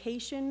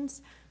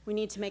communications. We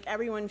need to make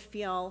everyone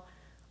feel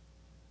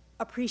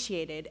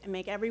appreciated and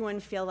make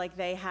everyone feel like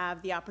they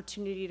have the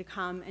opportunity to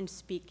come and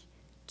speak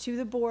to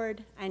the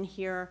board and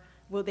hear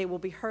they will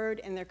be heard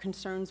and their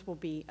concerns will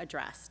be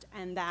addressed.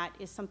 And that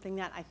is something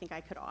that I think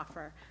I could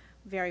offer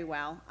very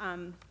well.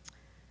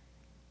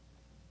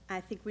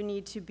 I think we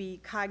need to be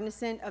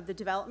cognizant of the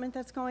development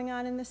that's going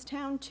on in this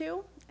town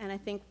too. And I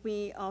think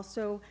we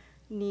also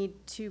need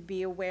to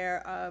be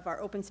aware of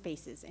our open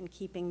spaces and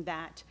keeping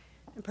that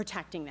and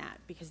protecting that,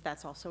 because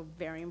that's also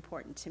very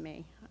important to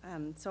me.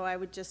 So I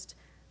would just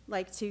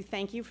like to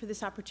thank you for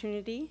this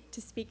opportunity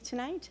to speak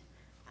tonight,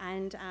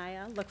 and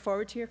I look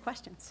forward to your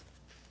questions.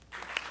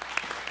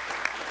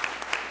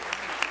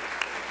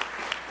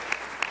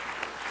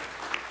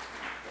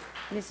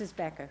 Mrs.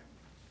 Becker.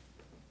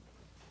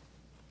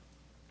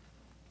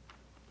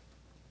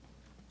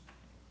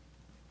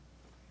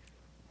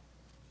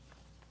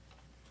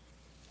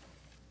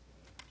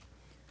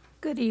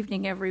 Good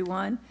evening,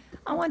 everyone.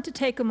 I want to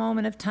take a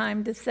moment of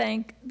time to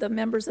thank the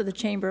members of the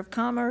Chamber of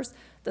Commerce,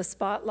 the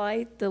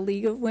Spotlight, the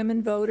League of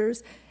Women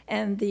Voters,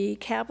 and the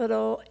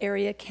Capital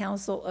Area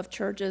Council of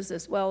Churches,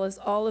 as well as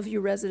all of you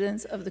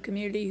residents of the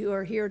community who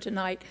are here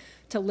tonight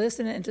to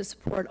listen and to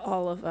support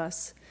all of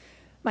us.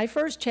 My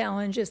first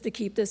challenge is to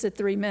keep this at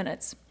 3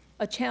 minutes,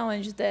 a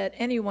challenge that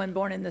anyone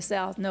born in the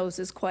South knows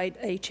is quite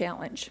a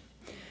challenge.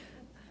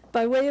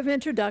 By way of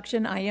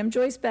introduction, I am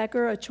Joyce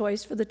Becker, a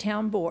choice for the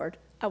town board.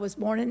 I was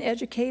born and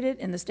educated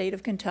in the state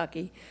of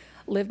Kentucky,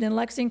 lived in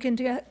Lexington,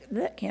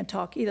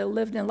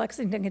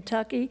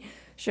 Kentucky,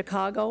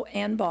 Chicago,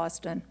 and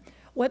Boston.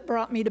 What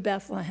brought me to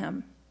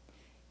Bethlehem?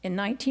 In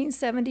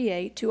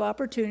 1978, 2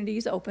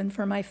 opportunities opened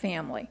for my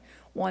family,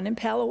 one in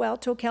Palo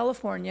Alto,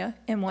 California,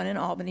 and one in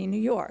Albany, New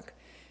York.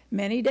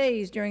 Many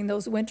days during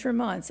those winter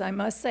months, I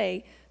must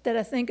say, that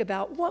I think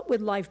about what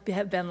would life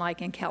have been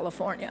like in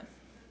California.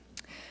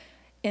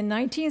 In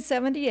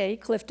 1978,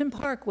 Clifton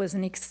Park was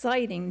an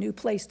exciting new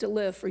place to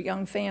live for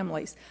young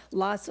families.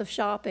 Lots of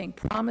shopping,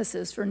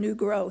 promises for new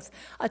growth,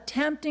 a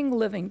tempting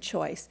living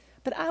choice.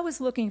 But I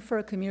was looking for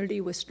a community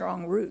with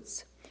strong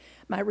roots.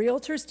 My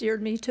realtor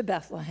steered me to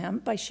Bethlehem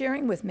by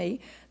sharing with me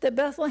that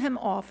Bethlehem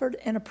offered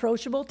an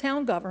approachable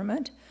town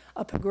government,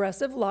 a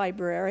progressive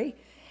library,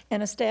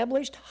 an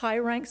established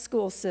high-ranked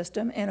school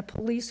system, and a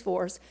police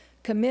force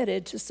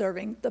committed to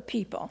serving the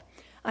people.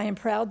 I am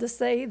proud to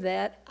say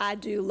that I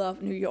do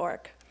love New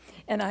York,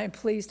 and I am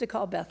pleased to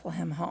call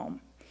Bethlehem home.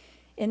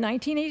 In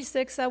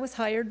 1986, I was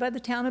hired by the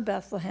town of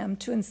Bethlehem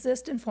to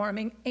assist in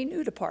forming a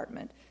new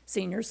department,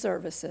 Senior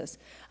Services.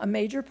 A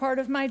major part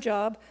of my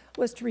job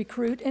was to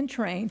recruit and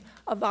train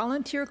a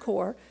volunteer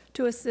corps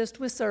to assist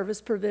with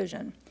service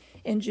provision.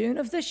 In June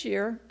of this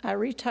year, I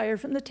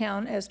retired from the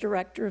town as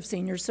Director of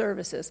Senior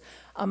Services,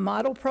 a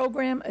model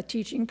program, a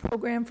teaching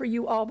program for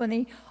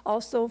UAlbany,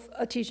 also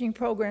a teaching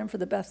program for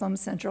the Bethlehem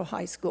Central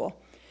High School.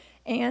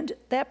 And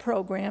that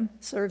program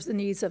serves the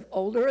needs of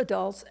older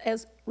adults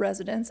as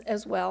residents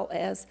as well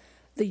as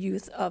the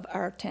youth of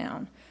our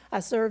town.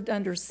 I served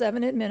under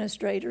 7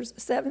 administrators,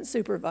 7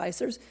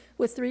 supervisors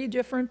with 3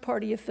 different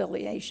party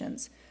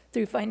affiliations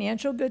through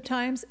financial good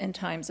times and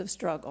times of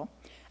struggle.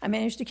 I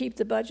managed to keep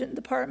the budget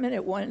department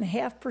at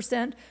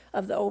 1.5%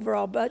 of the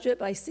overall budget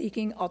by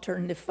seeking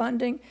alternative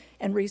funding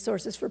and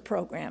resources for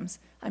programs.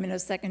 I'm in a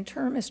second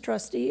term as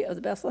trustee of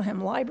the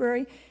Bethlehem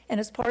Library, and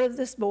as part of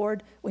this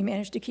board, we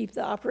managed to keep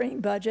the operating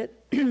budget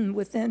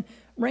within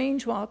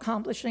range while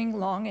accomplishing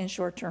long and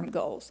short-term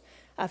goals.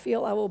 I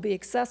feel I will be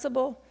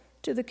accessible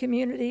to the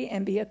community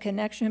and be a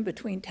connection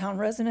between town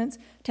residents,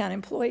 town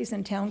employees,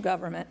 and town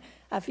government.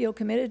 I feel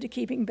committed to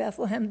keeping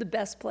Bethlehem the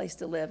best place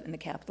to live in the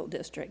Capital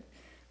District.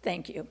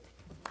 Thank you.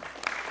 Thank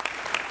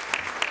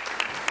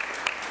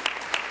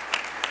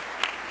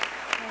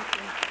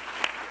you.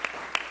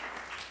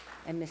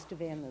 And Mr.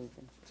 Van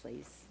Leuven,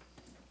 please.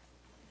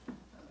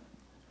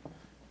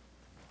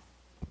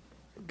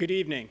 Good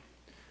evening.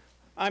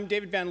 I'm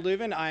David Van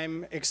Leuven.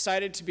 I'm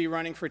excited to be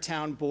running for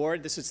town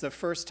board. This is the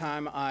first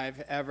time I've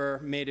ever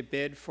made a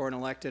bid for an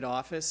elected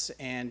office,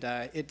 and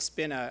it's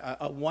been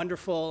a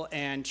wonderful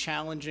and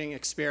challenging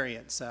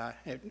experience. I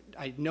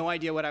had no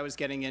idea what I was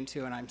getting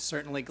into, and I'm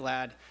certainly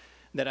glad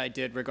that I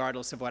did,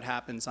 regardless of what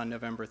happens on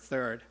November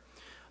 3rd.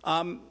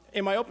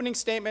 In my opening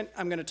statement,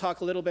 I'm going to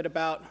talk a little bit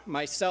about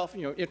myself,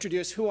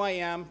 introduce who I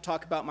am,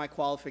 talk about my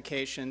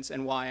qualifications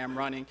and why I'm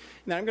running.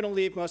 And then I'm going to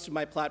leave most of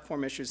my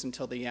platform issues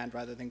until the end,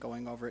 rather than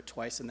going over it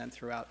twice and then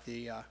throughout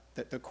the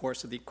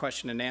course of the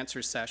question and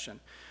answer session.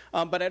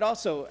 But I'd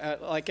also,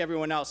 like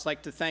everyone else,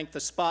 like to thank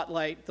the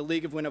Spotlight, the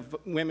League of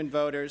Women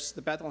Voters,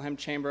 the Bethlehem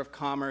Chamber of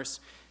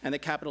Commerce, and the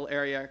Capital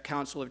Area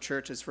Council of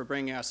Churches for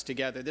bringing us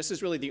together. This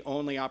is really the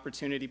only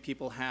opportunity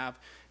people have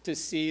to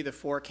see the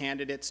 4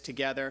 candidates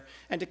together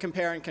and to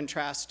compare and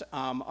contrast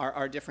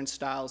our different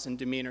styles and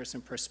demeanors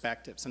and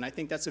perspectives. And I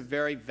think that's a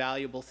very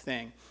valuable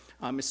thing,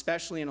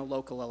 especially in a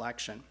local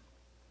election.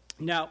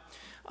 Now,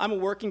 I'm a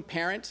working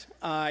parent.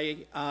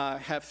 I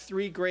have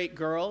 3 great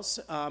girls.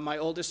 My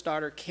oldest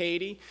daughter,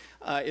 Katie,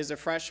 is a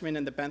freshman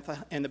in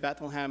the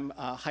Bethlehem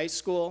High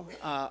School.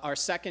 Our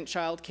second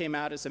child came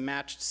out as a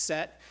matched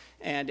set,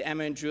 and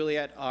Emma and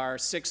Juliet are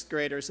 6th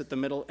graders at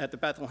the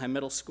Bethlehem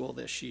Middle School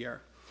this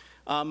year.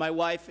 My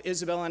wife,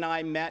 Isabel, and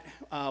I met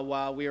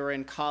while we were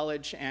in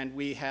college, and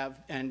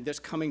this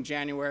coming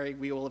January,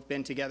 we will have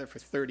been together for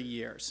 30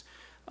 years.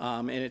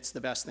 And it's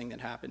the best thing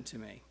that happened to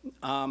me.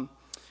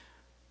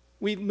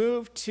 We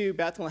moved to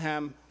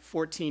Bethlehem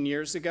 14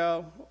 years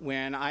ago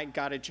when I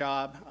got a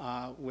job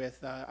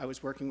I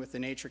was working with the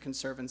Nature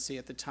Conservancy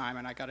at the time,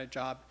 and I got a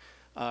job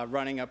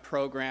running a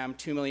program,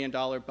 $2 million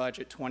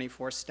budget,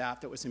 24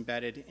 staff that was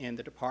embedded in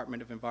the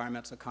Department of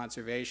Environmental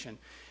Conservation.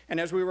 And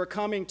as we were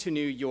coming to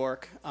New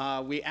York,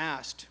 we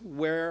asked,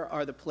 where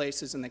are the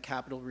places in the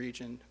capital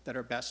region that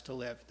are best to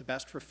live, the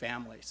best for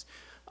families?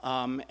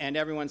 And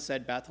everyone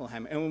said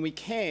Bethlehem. And when we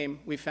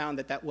came, we found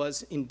that that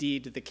was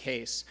indeed the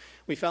case.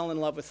 We fell in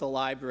love with the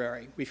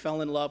library. We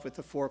fell in love with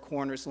the Four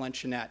Corners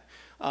Luncheonette.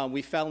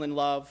 We fell in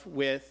love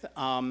with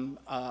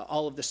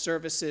all of the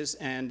services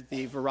and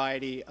the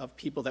variety of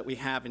people that we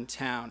have in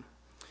town.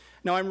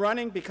 Now, I'm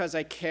running because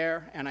I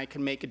care and I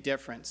can make a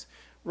difference.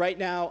 Right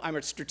now, I'm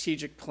a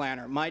strategic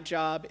planner. My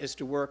job is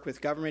to work with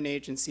government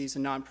agencies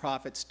and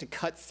nonprofits to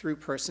cut through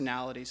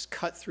personalities,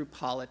 cut through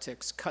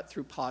politics, cut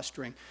through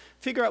posturing,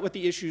 figure out what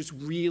the issues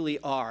really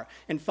are,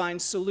 and find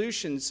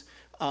solutions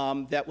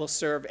that will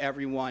serve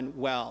everyone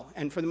well.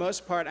 And for the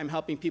most part, I'm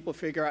helping people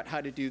figure out how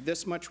to do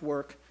this much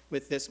work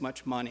with this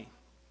much money.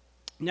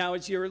 Now,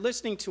 as you're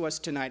listening to us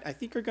tonight, I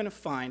think you're going to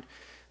find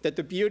that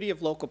the beauty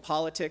of local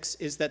politics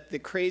is that the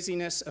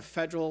craziness of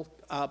federal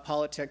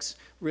politics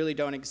really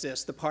don't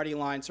exist. The party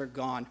lines are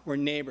gone. We're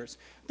neighbors.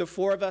 The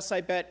four of us,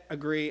 I bet,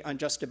 agree on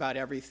just about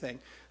everything.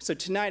 So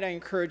tonight I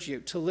encourage you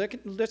to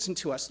listen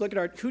to us. Look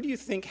at who do you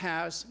think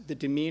has the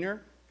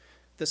demeanor,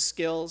 the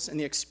skills, and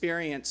the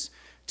experience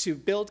to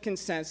build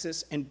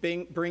consensus and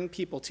bring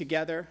people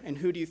together, and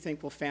who do you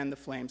think will fan the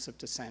flames of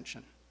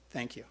dissension?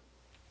 Thank you.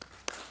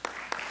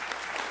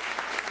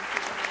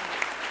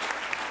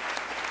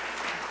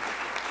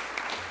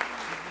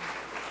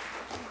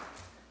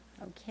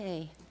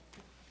 Okay.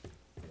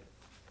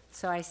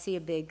 So I see a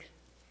big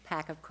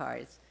pack of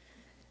cards.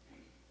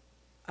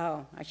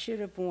 Oh, I should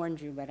have warned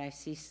you, but I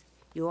see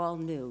you all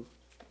knew.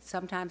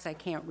 Sometimes I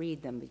can't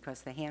read them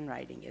because the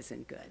handwriting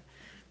isn't good.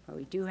 But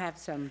we do have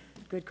some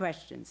good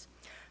questions.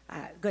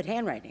 Good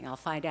handwriting. I'll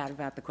find out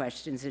about the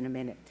questions in a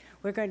minute.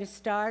 We're going to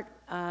start.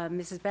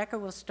 Mrs. Becker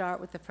will start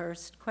with the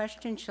first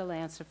question. She'll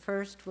answer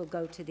first. We'll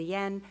go to the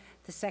end.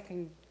 The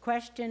second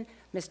question,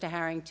 Mr.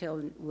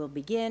 Harrington will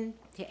begin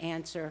to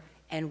answer,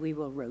 and we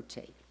will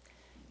rotate.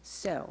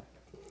 So,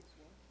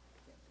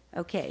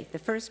 okay, the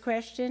first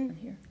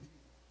question.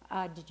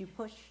 Did you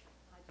push?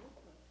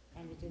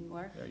 And it didn't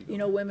work? You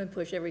know, women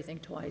push everything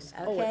twice.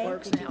 Okay. Oh, it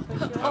works Did you now. push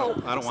yours?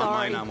 Oh, I don't want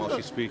sorry. mine on while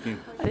she's speaking.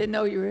 I didn't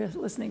know you were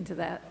listening to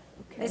that.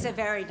 Okay. It's a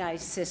very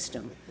nice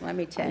system, let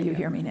me tell you. You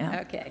hear me now?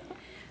 Okay.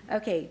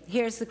 Okay,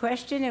 here's the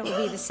question. It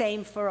will be the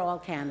same for all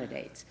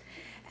candidates.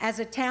 As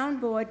a town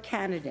board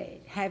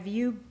candidate, have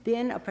you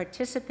been a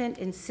participant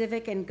in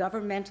civic and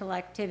governmental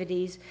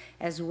activities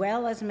as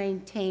well as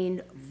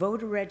maintained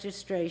voter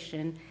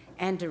registration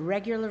and a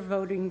regular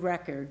voting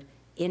record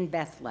in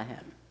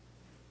Bethlehem?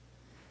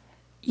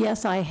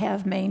 Yes, I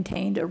have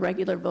maintained a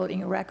regular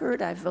voting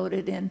record. I've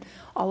voted in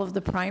all of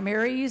the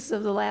primaries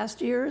of the last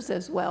years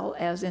as well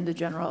as in the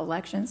general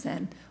elections,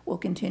 and will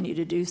continue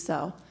to do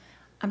so.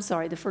 I'm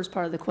sorry, the first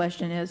part of the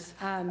question is?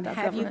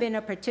 Have you been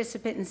a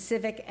participant in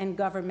civic and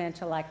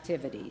governmental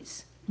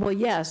activities? Well,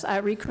 yes, I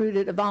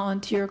recruited a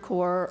volunteer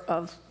corps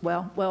of,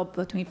 well,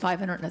 between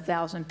 500 and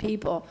 1,000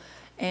 people,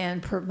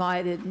 and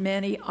provided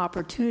many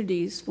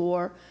opportunities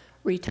for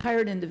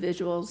retired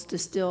individuals to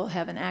still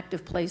have an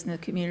active place in the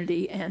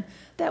community, and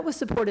that was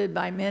supported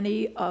by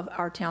many of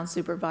our town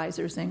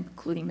supervisors,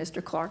 including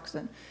Mr.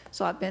 Clarkson.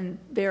 So I've been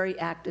very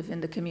active in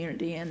the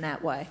community in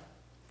that way.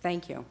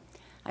 Thank you.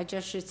 I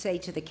just should say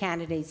to the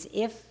candidates,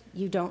 if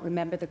you don't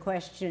remember the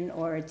question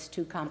or it's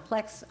too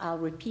complex, I'll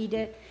repeat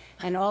it.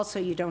 And also,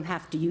 you don't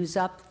have to use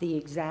up the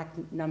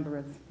exact number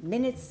of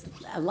minutes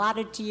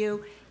allotted to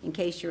you in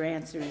case your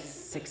answer is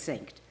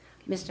succinct.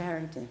 Mr.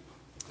 Harrington.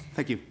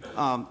 Thank you.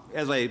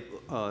 As I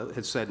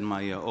had said in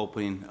my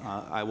opening,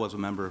 I was a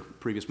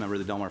previous member of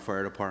the Del Mar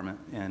Fire Department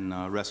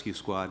and Rescue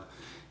Squad,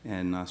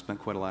 and spent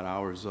quite a lot of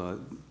hours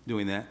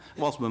doing that.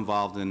 I've also been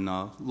involved in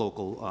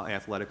local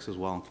athletics as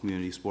well and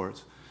community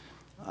sports.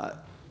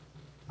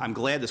 I'm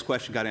glad this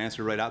question got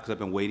answered right out because I've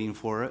been waiting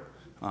for it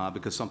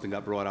because something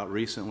got brought out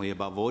recently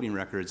about voting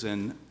records,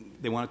 and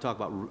they want to talk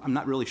about, I'm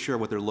not really sure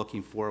what they're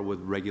looking for with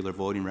regular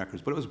voting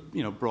records, but it was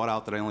brought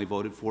out that I only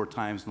voted 4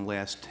 times in the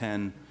last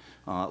 10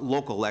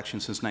 local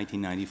elections since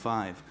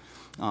 1995.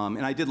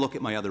 And I did look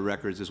at my other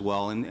records as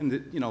well, and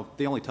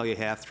they only tell you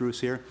half-truths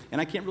here. And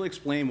I can't really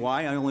explain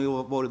why I only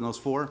voted in those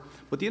 4.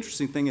 But the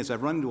interesting thing is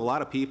I've run into a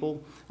lot of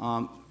people.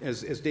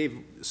 As Dave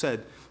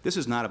said, this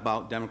is not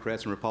about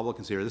Democrats and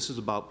Republicans here. This is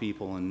about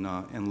people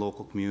and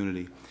local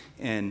community.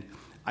 And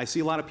I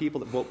see a lot of people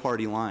that vote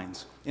party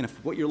lines. And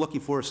if what you're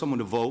looking for is someone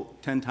to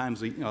vote 10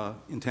 times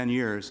in 10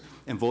 years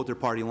and vote their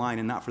party line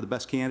and not for the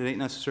best candidate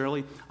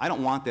necessarily, I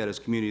don't want that as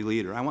community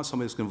leader. I want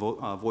somebody that's going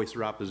to voice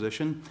their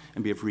opposition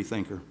and be a free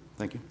thinker.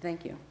 Thank you.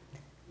 Thank you.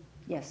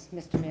 Yes,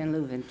 Mr. Van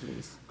Leuven,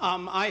 please.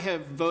 I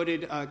have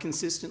voted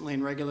consistently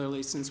and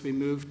regularly since we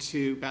moved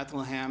to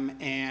Bethlehem,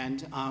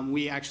 and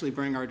we actually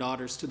bring our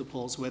daughters to the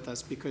polls with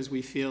us because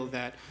we feel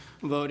that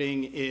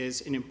voting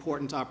is an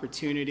important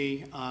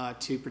opportunity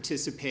to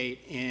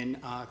participate in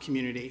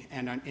community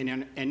and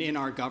in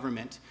our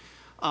government.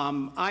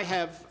 I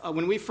have,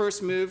 when we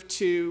first moved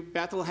to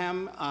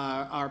Bethlehem,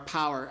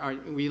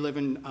 we live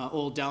in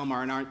Old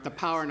Delmar, and the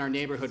power in our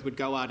neighborhood would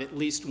go out at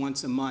least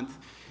once a month.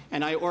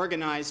 And I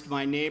organized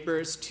my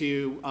neighbors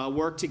to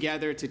work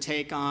together to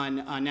take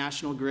on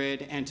National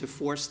Grid and to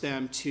force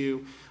them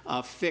to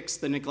fix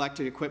the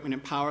neglected equipment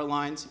and power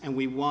lines, and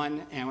we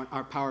won, and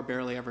our power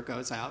barely ever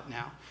goes out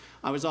now.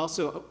 I was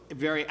also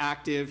very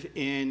active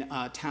in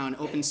town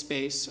open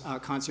space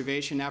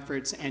conservation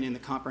efforts and in the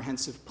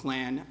comprehensive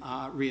plan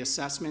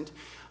reassessment.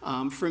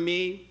 For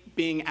me,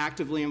 being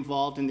actively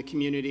involved in the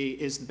community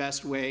is the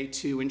best way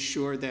to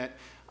ensure that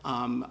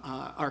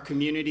our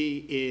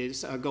community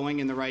is going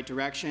in the right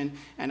direction,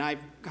 and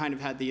I've kind of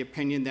had the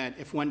opinion that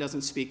if one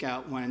doesn't speak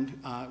out, one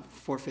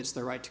forfeits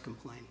their right to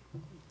complain.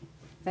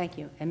 Thank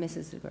you. And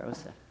Mrs.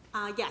 DeGrosa.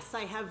 Yes,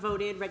 I have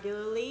voted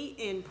regularly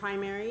in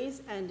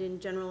primaries and in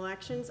general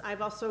elections.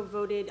 I've also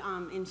voted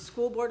in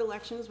school board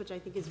elections, which I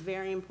think is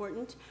very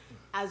important,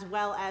 as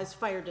well as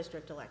fire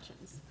district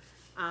elections.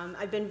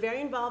 I've been very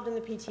involved in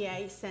the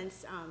PTA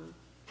since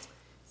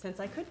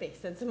I could be,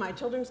 since my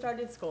children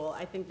started school.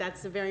 I think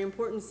that's a very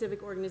important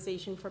civic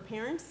organization for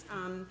parents.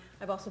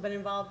 I've also been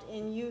involved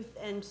in youth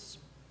and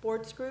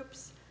sports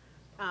groups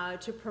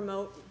to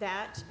promote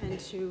that, and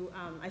to,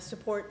 I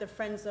support the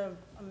I'm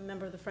a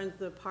member of the Friends of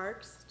the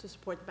Parks, to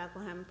support the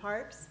Bethlehem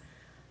Parks.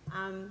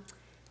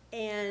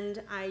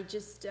 And I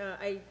just,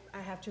 I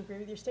have to agree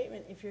with your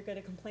statement. If you're going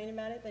to complain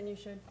about it, then you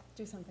should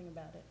do something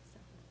about it. So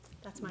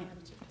that's my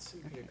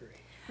attitude. I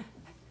agree.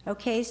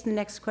 Okay, so the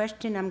next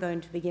question, I'm going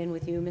to begin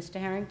with you,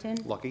 Mr. Harrington.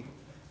 Lucky.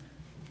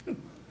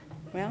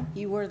 Well,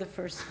 you were the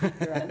first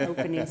speaker on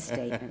opening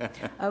statement.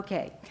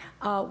 Okay.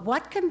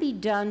 What can be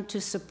done to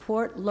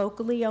support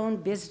locally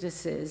owned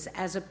businesses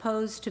as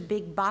opposed to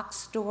big box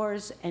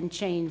stores and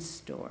chain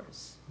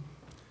stores?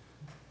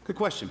 Good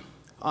question.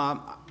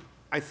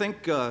 I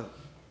think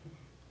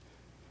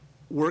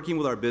working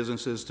with our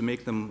businesses to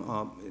make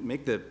them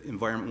make the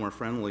environment more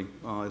friendly,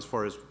 as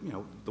far as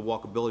the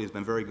walkability has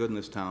been very good in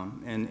this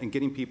town, and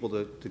getting people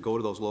to go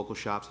to those local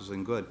shops has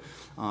been good.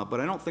 But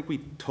I don't think we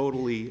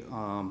totally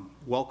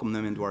welcome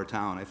them into our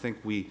town. I think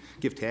we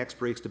give tax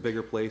breaks to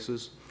bigger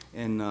places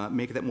and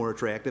make that more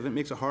attractive. It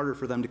makes it harder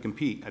for them to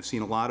compete. I've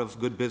seen a lot of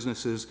good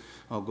businesses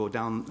go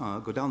down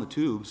the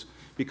tubes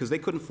because they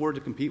couldn't afford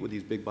to compete with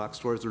these big box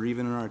stores that are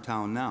even in our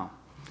town now.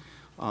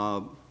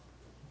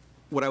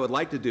 What I would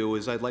like to do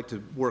is I'd like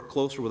to work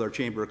closer with our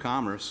Chamber of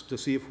Commerce to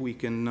see if we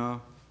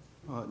can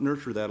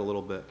nurture that a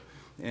little bit.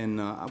 And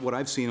what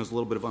I've seen is a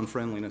little bit of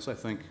unfriendliness, I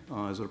think,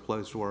 as it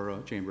applies to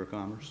our Chamber of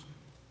Commerce.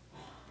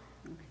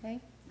 Okay.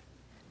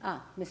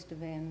 Mr.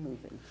 Van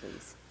Leuven,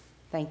 please.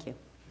 Thank you.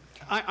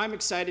 I'm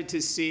excited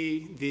to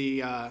see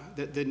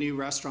the new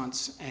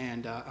restaurants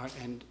and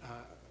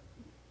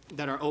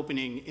that are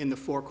opening in the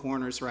Four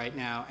Corners right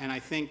now. And I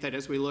think that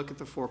as we look at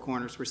the Four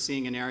Corners, we're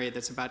seeing an area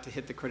that's about to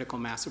hit the critical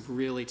mass of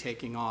really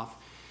taking off.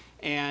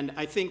 And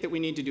I think that we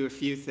need to do a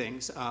few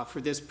things for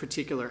this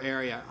particular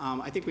area.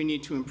 I think we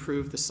need to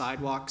improve the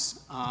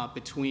sidewalks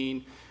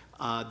between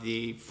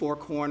the Four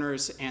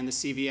Corners and the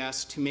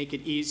CVS to make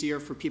it easier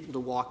for people to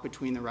walk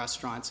between the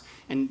restaurants.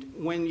 And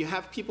when you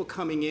have people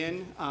coming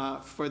in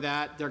for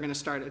that, they're going to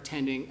start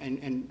attending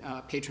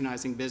and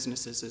patronizing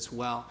businesses as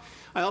well.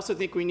 I also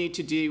think we need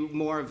to do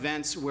more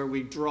events where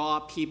we draw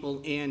people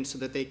in so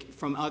that they,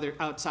 from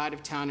outside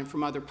of town and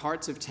from other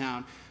parts of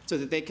town, so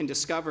that they can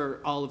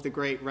discover all of the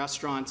great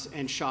restaurants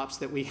and shops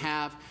that we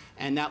have,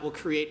 and that will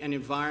create an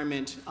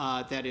environment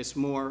that is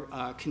more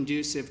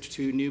conducive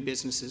to new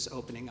businesses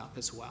opening up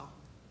as well.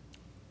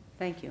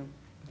 Thank you.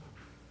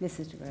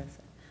 Mrs.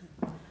 DeGrosa.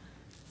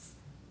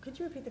 Could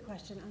you repeat the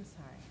question? I'm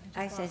sorry.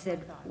 I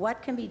said,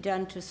 what can be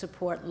done to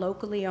support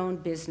locally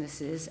owned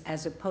businesses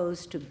as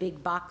opposed to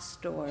big box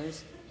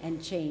stores and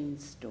chain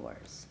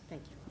stores?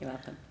 Thank you. You're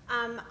welcome.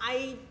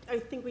 I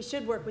think we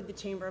should work with the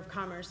Chamber of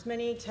Commerce.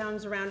 Many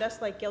towns around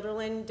us, like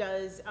Guilderland,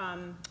 does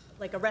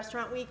like a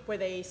restaurant week where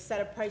they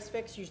set a price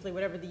fix, usually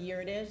whatever the year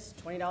it is,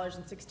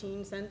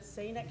 $20.16,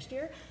 say, next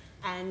year.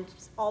 And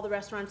all the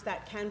restaurants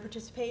that can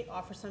participate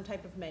offer some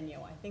type of menu.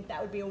 I think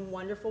that would be a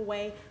wonderful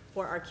way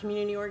for our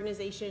community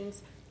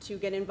organizations to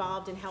get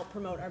involved and help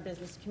promote our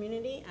business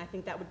community. I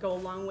think that would go a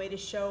long way to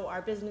show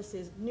our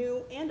businesses,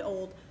 new and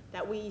old,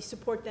 that we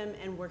support them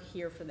and we're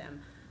here for them.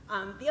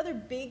 The other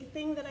big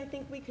thing that I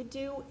think we could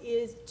do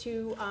is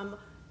to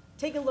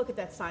take a look at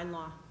that sign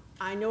law.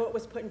 I know it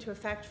was put into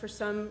effect for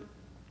some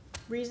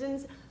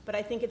reasons, but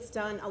I think it's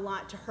done a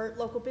lot to hurt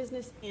local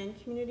business and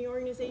community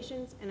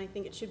organizations, and I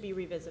think it should be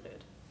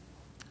revisited.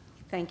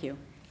 Thank you.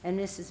 And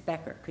Mrs.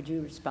 Becker, could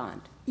you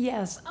respond?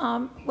 Yes.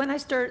 When I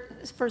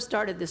first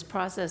started this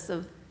process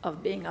of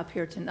being up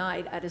here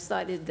tonight, I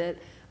decided that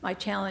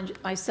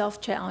my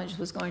self-challenge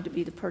was going to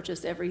be to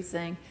purchase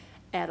everything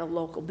at a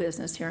local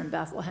business here in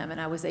Bethlehem,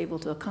 and I was able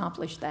to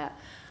accomplish that.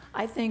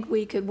 I think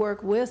we could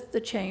work with the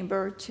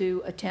chamber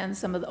to attend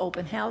some of the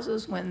open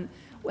houses when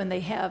they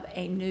have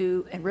a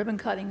new, and ribbon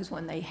cuttings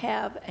when they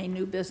have a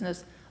new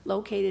business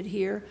located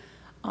here.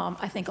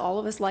 I think all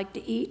of us like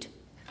to eat.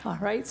 All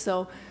right,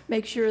 so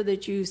make sure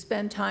that you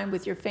spend time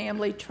with your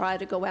family, try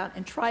to go out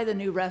and try the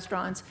new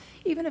restaurants,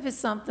 even if it's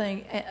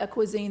something, a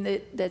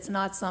cuisine that's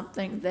not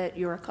something that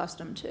you're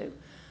accustomed to.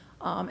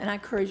 And I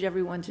encourage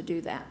everyone to do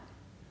that.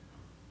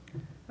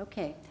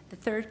 Okay, the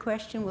third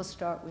question, we'll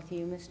start with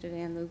you, Mr.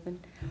 Van Leuven.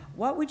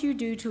 What would you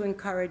do to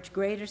encourage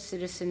greater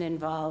citizen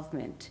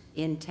involvement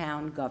in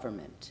town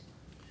government?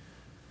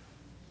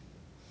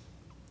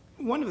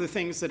 One of the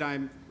things that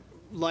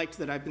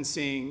I've been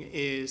seeing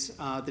is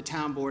the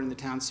town board and the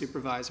town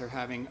supervisor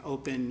having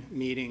open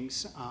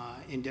meetings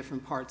in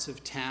different parts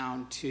of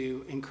town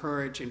to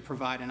encourage and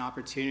provide an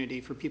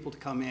opportunity for people to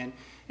come in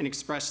and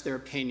express their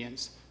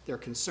opinions, their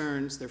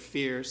concerns, their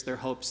fears, their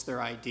hopes,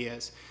 their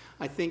ideas.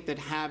 I think that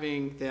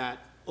having that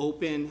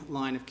open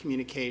line of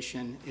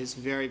communication is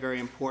very, very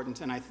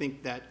important, and I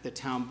think that the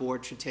town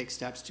board should take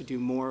steps to do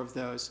more of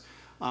those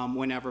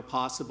whenever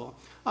possible.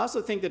 I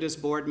also think that as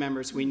board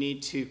members, we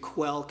need to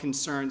quell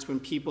concerns when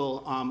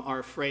people are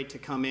afraid to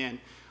come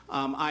in.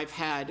 I've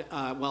had,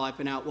 while I've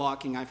been out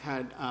walking, I've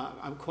had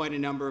quite a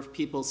number of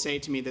people say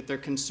to me that they're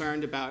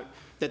concerned about,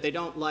 that they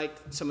don't like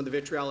some of the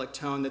vitriolic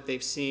tone that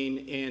they've seen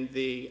in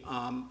the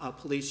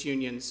police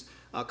unions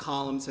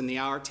columns in the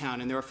Our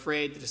Town, and they're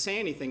afraid to say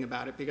anything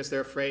about it because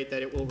they're afraid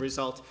that it will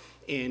result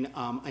in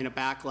a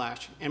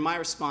backlash. And my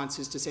response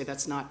is to say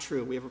that's not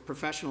true. We have a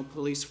professional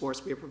police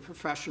force. We have a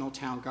professional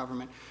town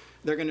government.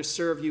 They're going to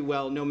serve you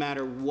well no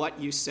matter what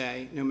you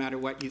say, no matter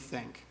what you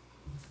think.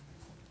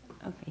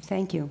 Okay,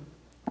 thank you.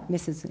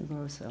 Mrs.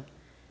 Ingrosso.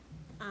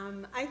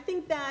 I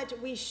think that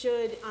we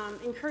should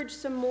encourage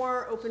some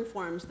more open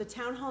forums. The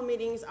town hall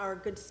meetings are a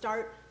good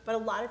start, but a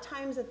lot of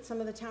times at some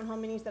of the town hall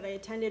meetings that I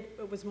attended,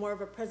 it was more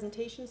of a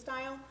presentation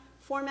style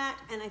format,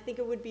 and I think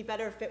it would be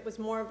better if it was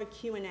more of a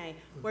Q&A,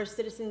 where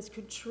citizens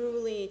could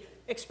truly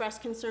express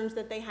concerns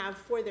that they have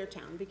for their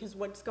town, because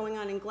what's going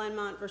on in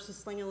Glenmont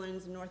versus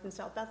Slingerlands in North and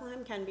South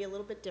Bethlehem can be a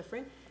little bit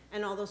different,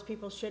 and all those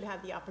people should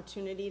have the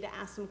opportunity to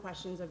ask some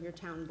questions of your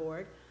town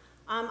board.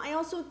 I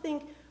also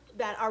think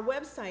that our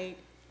website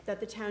that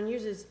the town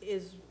uses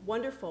is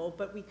wonderful,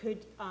 but we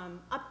could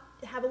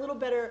have a little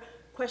better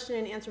question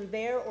and answer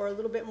there, or a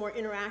little bit more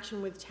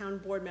interaction with town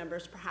board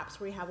members,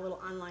 perhaps where you have a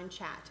little online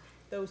chat.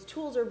 Those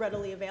tools are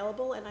readily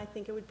available, and I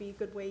think it would be a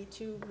good way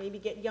to maybe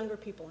get younger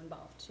people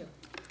involved too.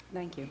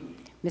 Thank you.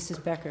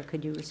 Mrs. Becker,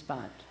 could you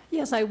respond?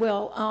 Yes, I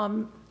will.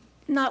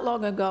 Not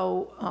long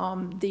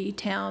ago, the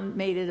town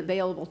made it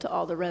available to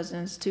all the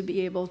residents to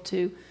be able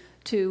to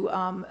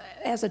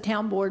as a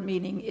town board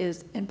meeting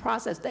is in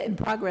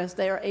progress,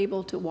 they are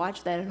able to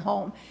watch that at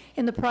home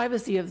in the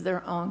privacy of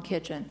their own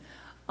kitchen.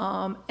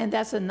 And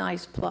that's a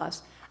nice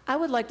plus. I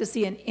would like to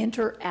see an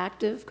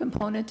interactive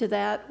component to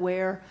that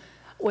where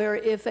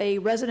if a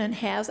resident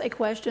has a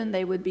question,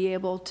 they would be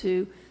able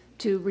to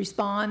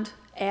respond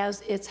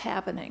as it's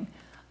happening.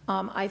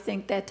 I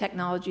think that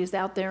technology is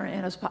out there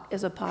and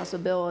is a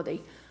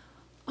possibility.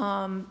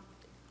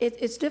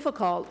 It's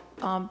difficult.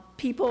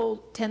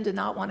 People tend to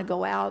not want to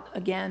go out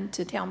again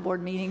to town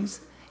board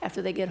meetings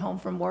after they get home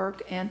from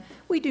work, and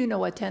we do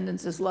know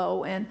attendance is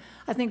low, and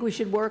I think we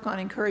should work on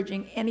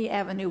encouraging any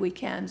avenue we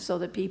can so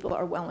that people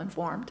are well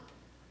informed.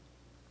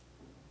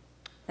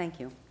 Thank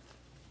you.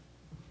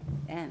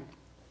 And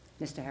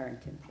Mr.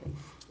 Harrington, please.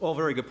 All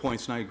very good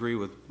points, and I agree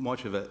with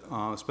much of it,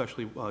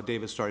 especially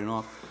David starting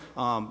off.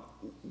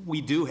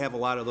 We do have a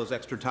lot of those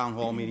extra town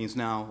hall meetings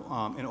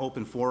now in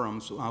open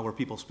forums where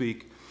people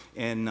speak,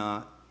 and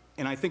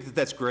I think that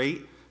that's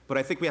great, but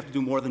I think we have to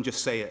do more than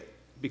just say it,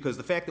 because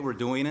the fact that we're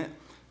doing it,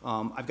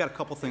 I've got a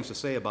couple things to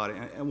say about it,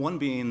 and one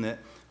being that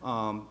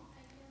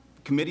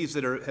committees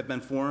that have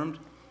been formed,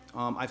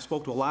 I've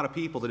spoke to a lot of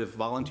people that have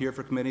volunteered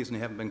for committees and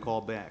they haven't been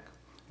called back.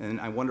 And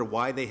I wonder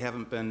why they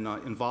haven't been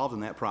involved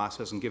in that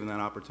process and given that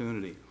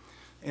opportunity.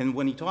 And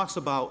when he talks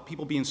about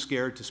people being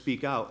scared to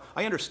speak out,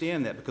 I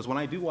understand that, because when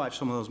I do watch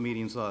some of those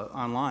meetings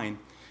online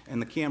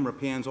and the camera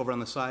pans over on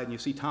the side and you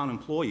see town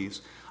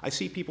employees, I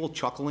see people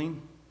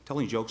chuckling,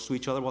 telling jokes to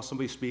each other while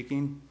somebody's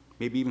speaking,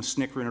 maybe even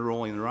snickering or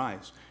rolling their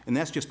eyes. And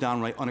that's just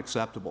downright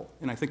unacceptable.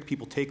 And I think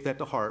people take that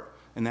to heart,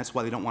 and that's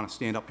why they don't want to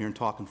stand up here and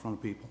talk in front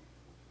of people.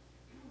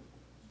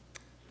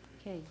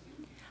 Okay.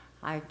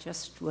 I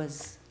just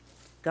was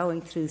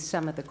going through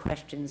some of the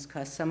questions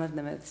because some of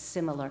them are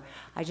similar.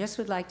 I just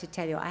would like to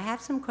tell you, I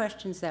have some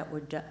questions that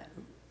were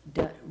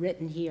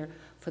written here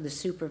for the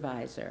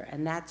supervisor,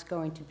 and that's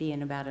going to be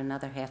in about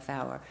another half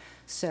hour.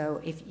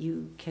 So if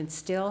you can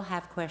still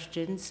have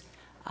questions,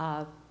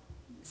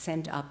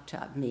 sent up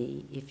to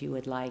me if you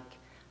would like.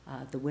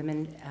 The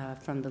women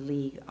from the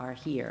league are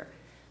here.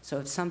 So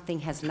if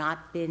something has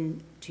not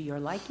been to your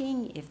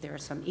liking, if there are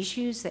some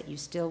issues that you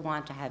still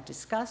want to have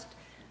discussed,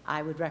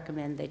 I would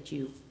recommend that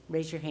you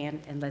raise your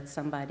hand and let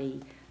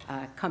somebody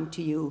come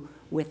to you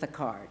with a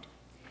card.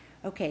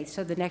 Okay,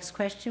 so the next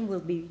question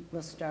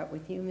we'll start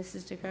with you,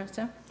 Mrs.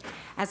 DeGrosso.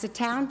 As a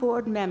town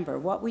board member,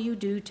 what will you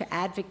do to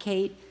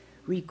advocate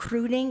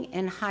recruiting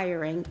and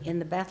hiring in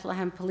the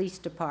Bethlehem Police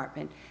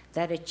Department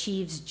that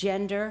achieves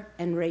gender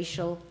and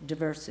racial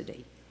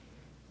diversity?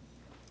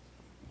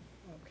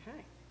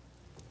 Okay.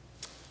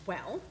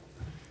 Well,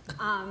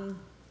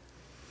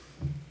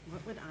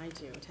 What would I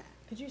do to,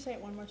 could you say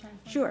it one more time?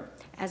 for me? Sure.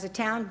 As a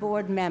town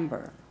board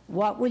member,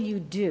 what will you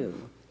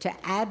do to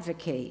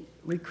advocate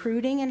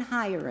recruiting and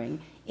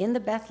hiring in the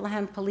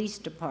Bethlehem Police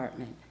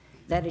Department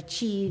that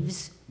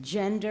achieves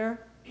gender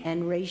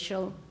and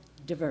racial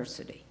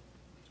diversity?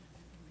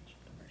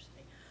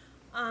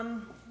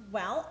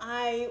 Well,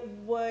 I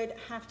would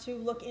have to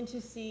look into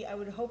I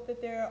would hope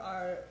that there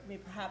are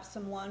maybe perhaps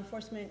some law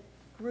enforcement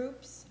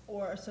groups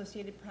or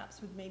associated perhaps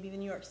with maybe the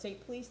New York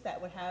State Police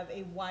that would have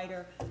a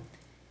wider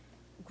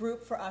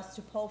group for us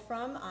to pull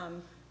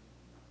from.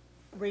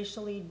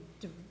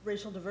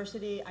 Racial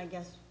diversity, I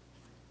guess,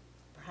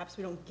 perhaps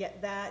we don't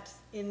get that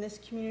in this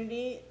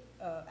community,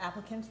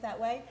 applicants that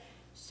way.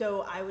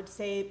 So I would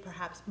say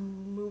perhaps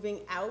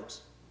moving out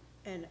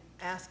and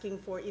asking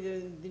for either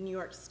the New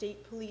York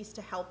State Police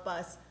to help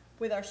us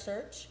with our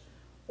search,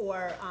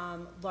 or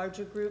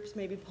larger groups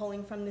maybe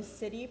pulling from the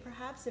city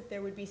perhaps, if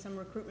there would be some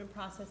recruitment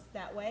process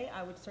that way.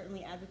 I would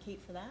certainly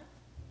advocate for that.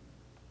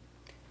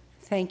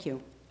 Thank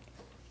you.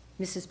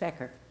 Mrs.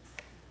 Becker.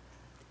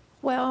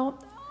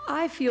 Well,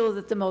 I feel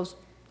that the most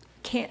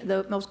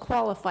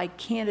qualified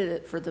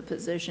candidate for the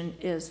position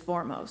is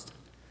foremost.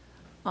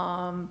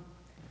 I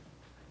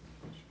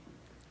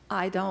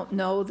don't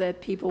know that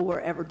people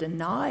were ever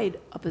denied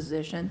a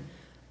position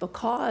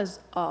because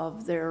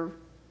of their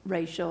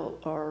racial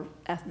or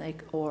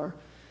ethnic or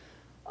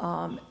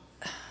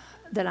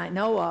that I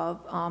know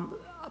of.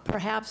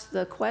 Perhaps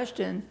the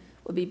question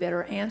would be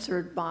better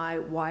answered by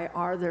why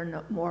aren't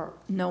there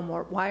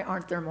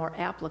more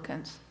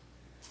applicants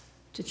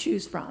to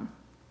choose from?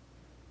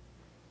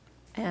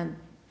 And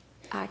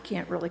I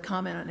can't really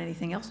comment on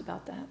anything else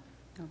about that.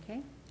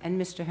 Okay. And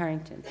Mr.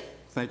 Harrington.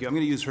 Thank you. I'm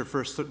going to use her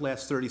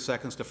last 30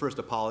 seconds to first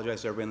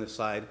apologize to everybody on this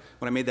side.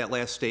 When I made that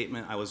last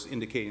statement, I was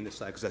indicating this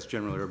side because that's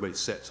generally where everybody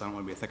sits. So I don't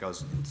want to think I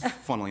was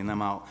funneling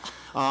them out.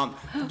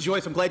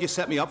 Joyce, I'm glad you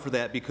set me up for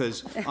that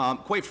because,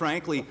 quite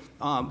frankly,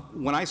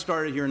 when I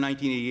started here in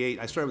 1988,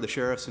 I started with the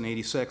sheriffs in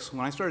 '86.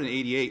 When I started in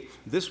 '88,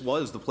 this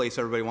was the place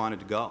everybody wanted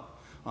to go.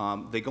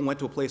 They went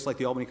to a place like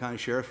the Albany County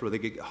Sheriff's where they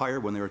get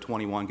hired when they were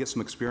 21, get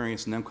some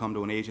experience, and then come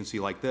to an agency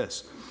like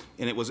this.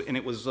 And it was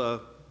a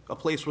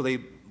place where they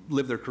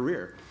lived their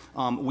career.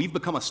 We've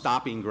become a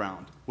stopping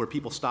ground where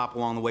people stop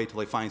along the way till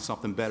they find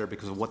something better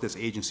because of what this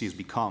agency has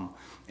become.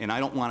 And I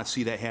don't want to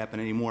see that happen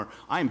anymore.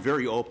 I'm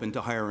very open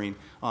to hiring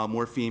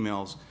more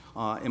females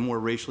and more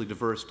racially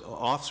diverse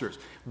officers.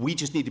 We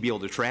just need to be able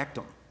to attract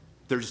them.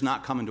 They're just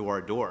not coming to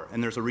our door,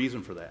 and there's a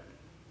reason for that.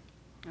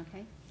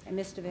 Okay. And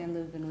Mr. Van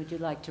Leuven, would you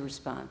like to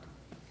respond?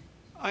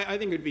 I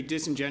think it would be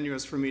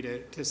disingenuous for me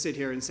to sit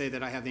here and say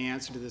that I have the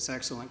answer to this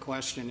excellent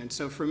question. And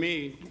so for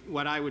me,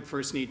 what I would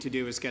first need to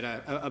do is get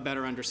a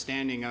better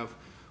understanding of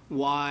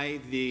why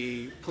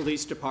the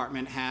police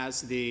department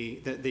has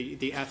the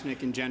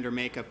ethnic and gender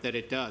makeup that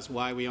it does,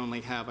 why we only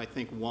have, I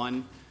think,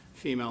 one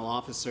female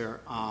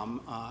officer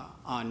on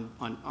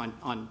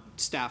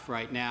staff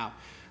right now.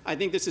 I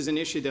think this is an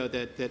issue, though,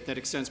 that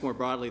extends more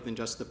broadly than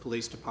just the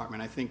police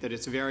department. I think that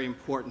it's very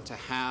important to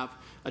have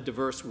a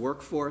diverse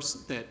workforce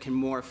that can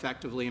more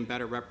effectively and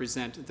better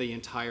represent the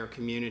entire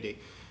community.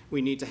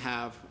 We need to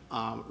have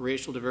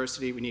racial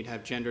diversity, we need to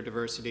have gender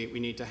diversity, we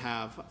need to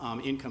have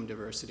income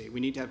diversity. We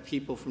need to have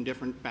people from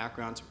different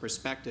backgrounds and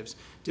perspectives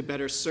to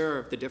better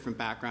serve the different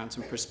backgrounds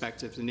and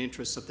perspectives and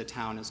interests of the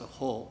town as a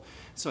whole.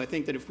 So I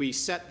think that if we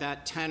set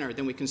that tenor,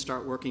 then we can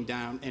start working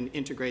down and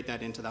integrate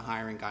that into the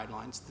hiring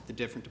guidelines that the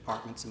different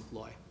departments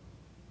employ.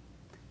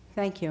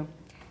 Thank you.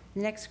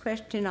 Next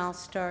question, I'll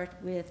start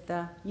with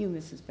you,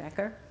 Mrs.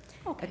 Becker.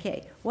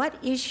 Okay. What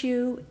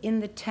issue in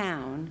the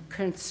town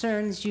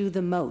concerns you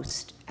the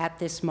most at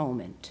this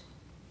moment?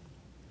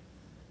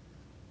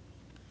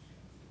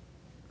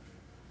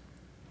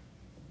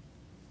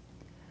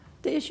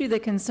 The issue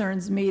that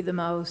concerns me the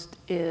most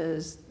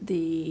is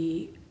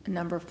the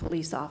number of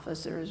police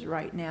officers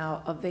right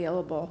now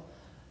available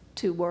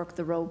to work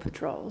the road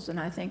patrols. And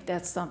I think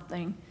that's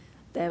something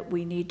that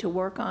we need to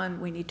work on.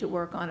 We need to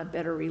work on a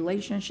better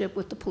relationship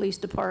with the police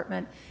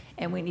department,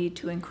 and we need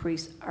to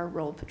increase our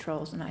road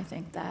patrols, and I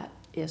think that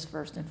is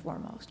first and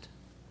foremost.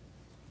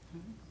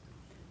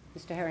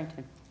 Mr.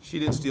 Harrington. She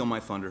didn't steal my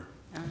thunder.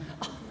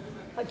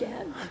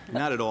 Again.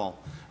 Not at all.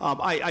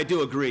 I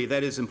do agree,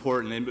 that is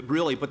important, and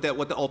really, but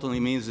what that ultimately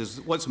means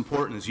is what's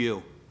important is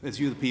you. It's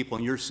you, the people,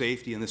 and your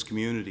safety in this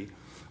community.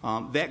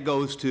 That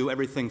goes to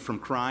everything from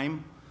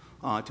crime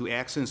to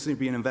accidents that are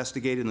being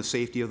investigated and the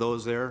safety of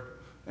those there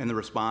and the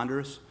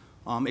responders.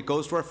 It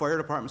goes to our fire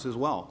departments as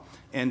well.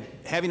 And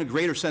having a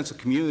greater sense of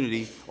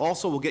community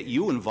also will get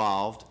you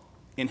involved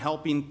in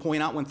helping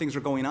point out when things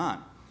are going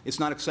on. It's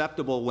not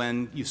acceptable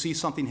when you see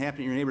something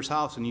happen in your neighbor's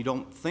house and you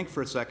don't think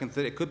for a second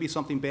that it could be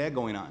something bad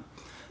going on.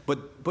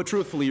 But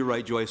truthfully, you're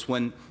right, Joyce.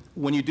 When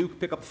you do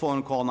pick up the phone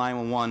and call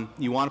 911,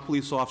 you want a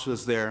police officer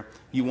that's there.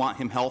 You want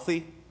him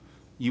healthy.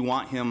 You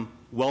want him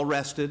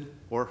well-rested,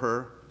 or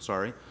her,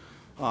 sorry.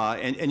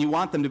 And you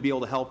want them to be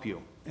able to help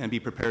you and be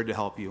prepared to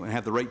help you and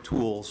have the right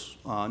tools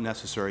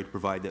necessary to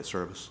provide that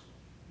service.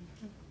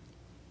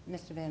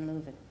 Mr. Van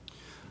Leuven.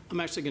 I'm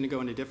actually going to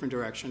go in a different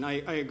direction.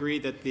 I agree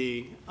that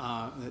the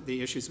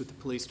issues with the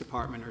police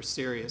department are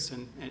serious,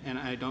 and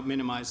I don't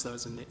minimize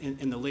those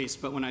in the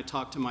least. But when I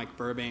talk to Mike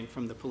Burbank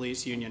from the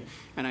police union,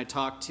 and I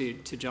talk to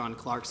John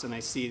Clarkson, I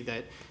see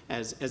that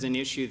as an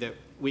issue that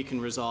we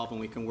can resolve and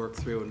we can work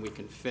through and we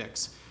can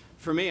fix.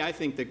 For me, I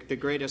think the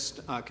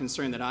greatest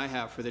concern that I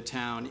have for the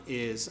town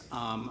is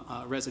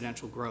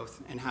residential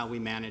growth and how we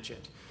manage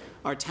it.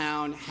 Our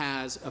town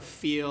has a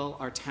feel,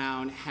 our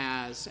town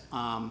has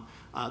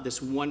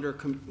this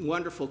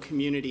wonderful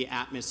community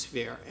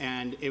atmosphere,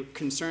 and it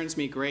concerns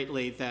me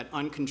greatly that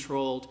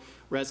uncontrolled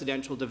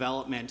residential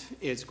development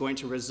is going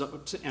to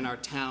result in our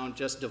town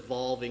just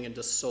devolving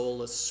into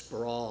soulless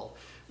sprawl.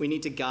 We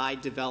need to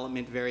guide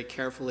development very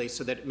carefully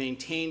so that it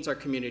maintains our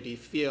community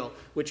feel,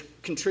 which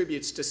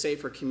contributes to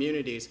safer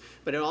communities,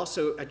 but it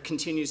also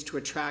continues to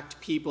attract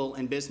people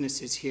and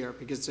businesses here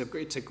because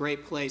it's a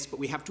great place, but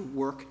we have to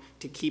work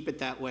to keep it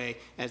that way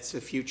as the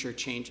future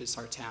changes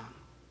our town.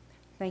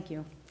 Thank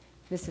you.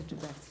 Mrs.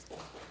 DeBest.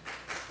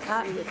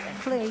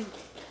 Please,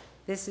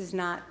 this is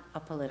not a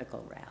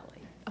political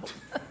rally.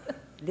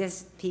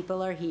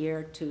 People are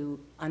here to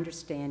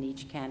understand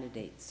each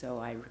candidate, so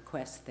I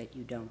request that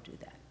you don't do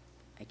that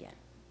again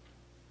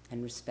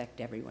and respect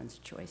everyone's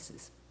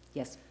choices.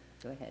 Yes,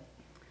 go ahead.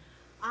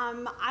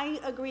 I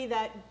agree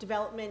that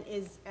development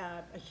is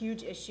a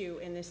huge issue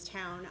in this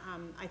town.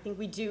 I think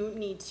we do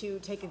need to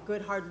take a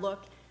good hard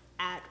look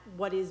at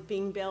what is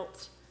being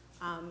built,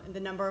 and the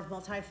number of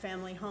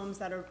multifamily homes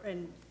that are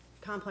in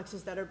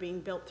complexes that are being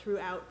built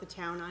throughout the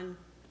town on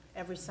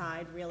every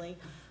side, really.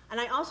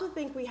 And I also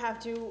think we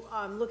have to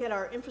look at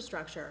our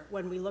infrastructure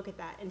when we look at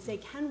that and say,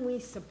 can we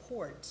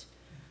support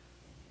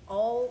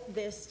all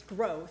this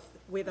growth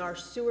with our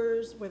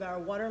sewers, with our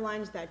water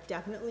lines that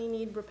definitely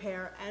need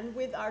repair, and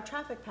with our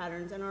traffic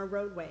patterns and our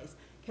roadways?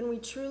 Can we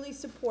truly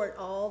support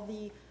all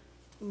the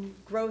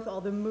growth,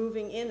 all the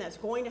moving in that's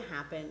going to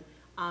happen?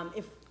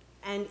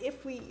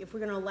 If we're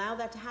going to allow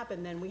that to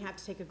happen, then we have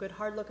to take a good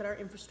hard look at our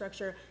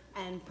infrastructure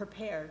and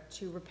prepare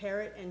to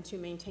repair it and to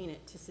maintain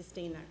it to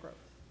sustain that growth.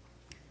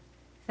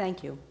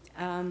 Thank you.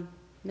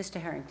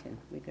 Mr. Harrington,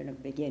 we're going to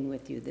begin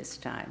with you this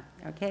time,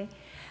 okay?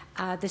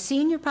 The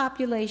senior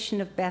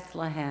population of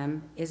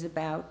Bethlehem is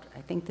about,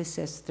 I think this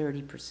says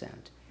 30%,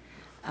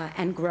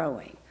 and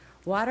growing.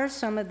 What are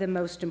some of the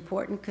most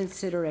important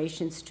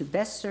considerations to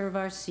best serve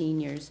our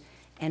seniors,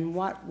 and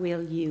what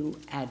will you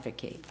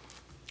advocate?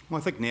 Well,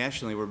 I think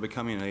nationally we're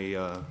becoming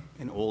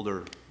an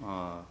older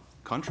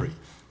country,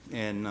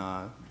 and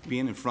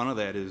being in front of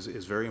that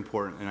is very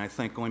important. And I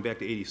think going back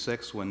to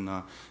 '86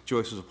 when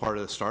Joyce was a part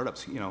of the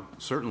startups,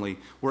 certainly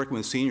working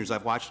with seniors,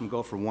 I've watched them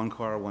go from one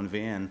car, one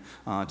van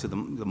to the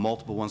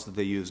multiple ones that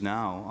they use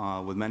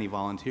now with many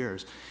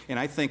volunteers. And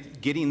I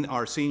think getting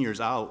our seniors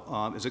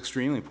out is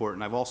extremely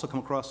important. I've also come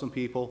across some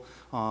people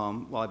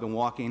while I've been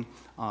walking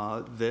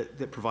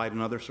that provide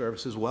another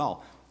service as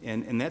well.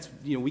 And that's,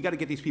 we got to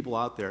get these people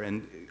out there.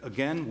 And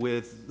again,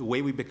 with the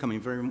way we're becoming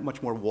very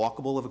much more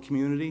walkable of a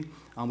community,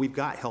 we've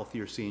got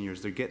healthier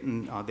seniors. They're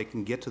getting, they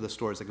can get to the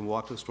stores, they can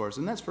walk to the stores,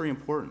 and that's very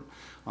important.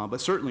 But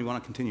certainly we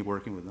want to continue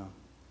working with them.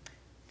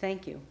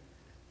 Thank you.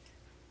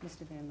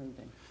 Mr. Van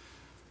Leuven.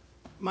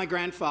 My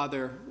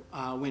grandfather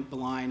went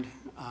blind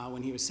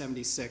when he was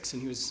 76,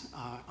 and he was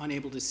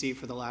unable to see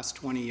for the last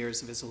 20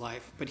 years of his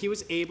life. But he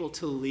was able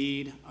to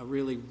lead a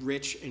really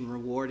rich and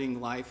rewarding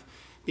life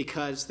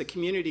because the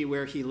community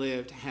where he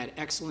lived had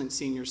excellent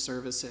senior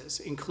services,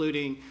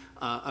 including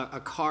a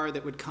car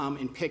that would come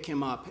and pick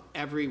him up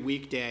every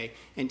weekday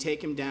and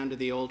take him down to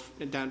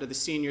the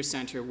senior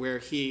center where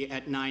he,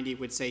 at 90,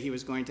 would say he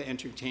was going to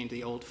entertain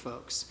the old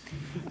folks.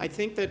 I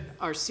think that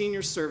our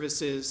senior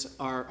services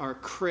are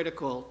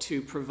critical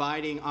to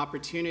providing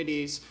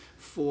opportunities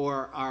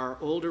for our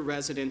older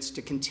residents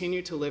to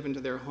continue to live into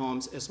their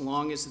homes as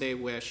long as they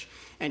wish,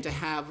 and to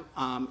have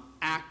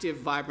active,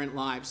 vibrant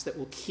lives that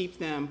will keep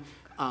them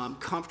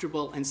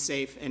comfortable and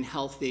safe and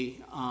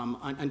healthy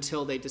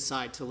until they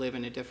decide to live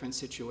in a different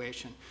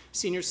situation.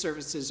 Senior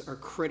services are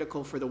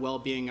critical for the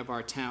well-being of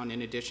our town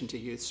in addition to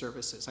youth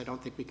services. I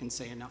don't think we can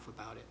say enough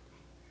about it.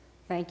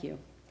 Thank you.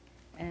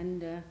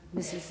 And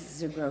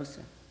Mrs.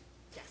 Zagrosa.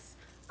 Yes.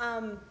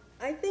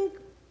 I think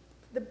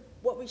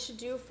what we should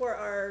do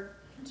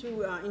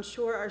to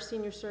ensure our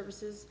senior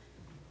services,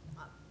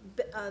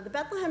 the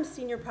Bethlehem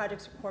Senior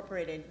Projects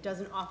Incorporated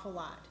does an awful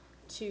lot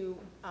to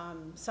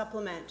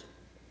supplement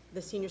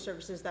the senior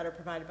services that are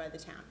provided by the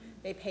town.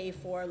 They pay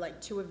for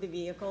like 2 of the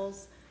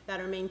vehicles that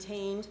are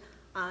maintained,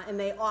 and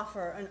they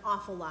offer an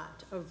awful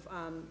lot of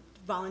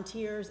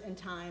volunteers and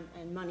time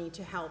and money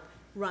to help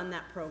run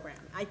that program.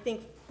 I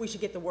think we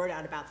should get the word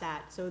out about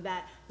that so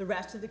that the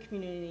rest of the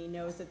community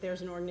knows that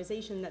there's an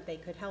organization that they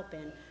could help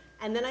in.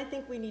 And then I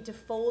think we need to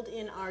fold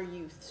in our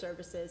youth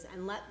services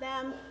and let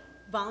them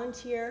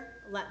volunteer,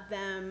 let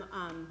them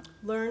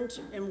learn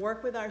and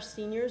work with our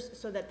seniors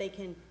so that they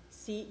can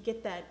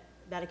get that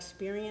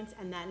experience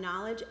and that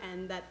knowledge,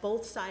 and that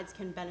both sides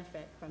can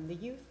benefit from the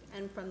youth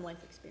and from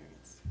life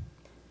experience.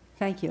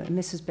 Thank you. And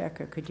Mrs.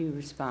 Becker, could you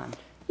respond?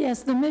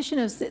 Yes, the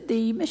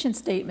mission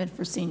statement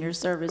for senior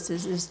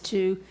services is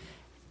to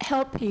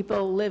help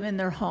people live in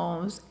their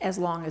homes as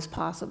long as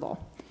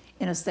possible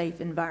in a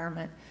safe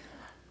environment.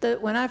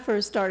 When I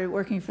first started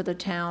working for the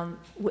town,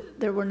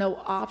 there were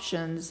no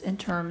options in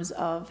terms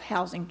of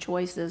housing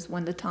choices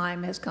when the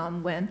time has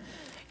come when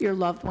your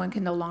loved one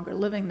can no longer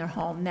live in their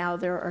home. Now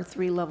there are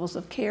 3 levels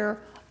of care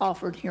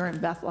offered here in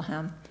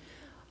Bethlehem.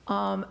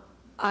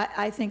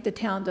 I think the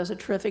town does a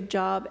terrific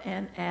job,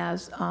 and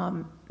as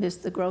Ms.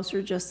 the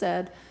Grocer just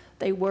said,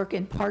 they work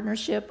in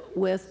partnership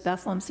with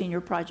Bethlehem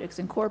Senior Projects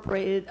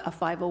Incorporated, a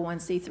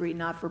 501c3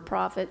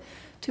 not-for-profit,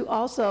 to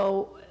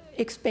also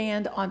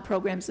expand on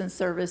programs and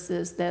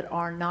services that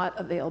are not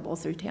available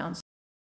through town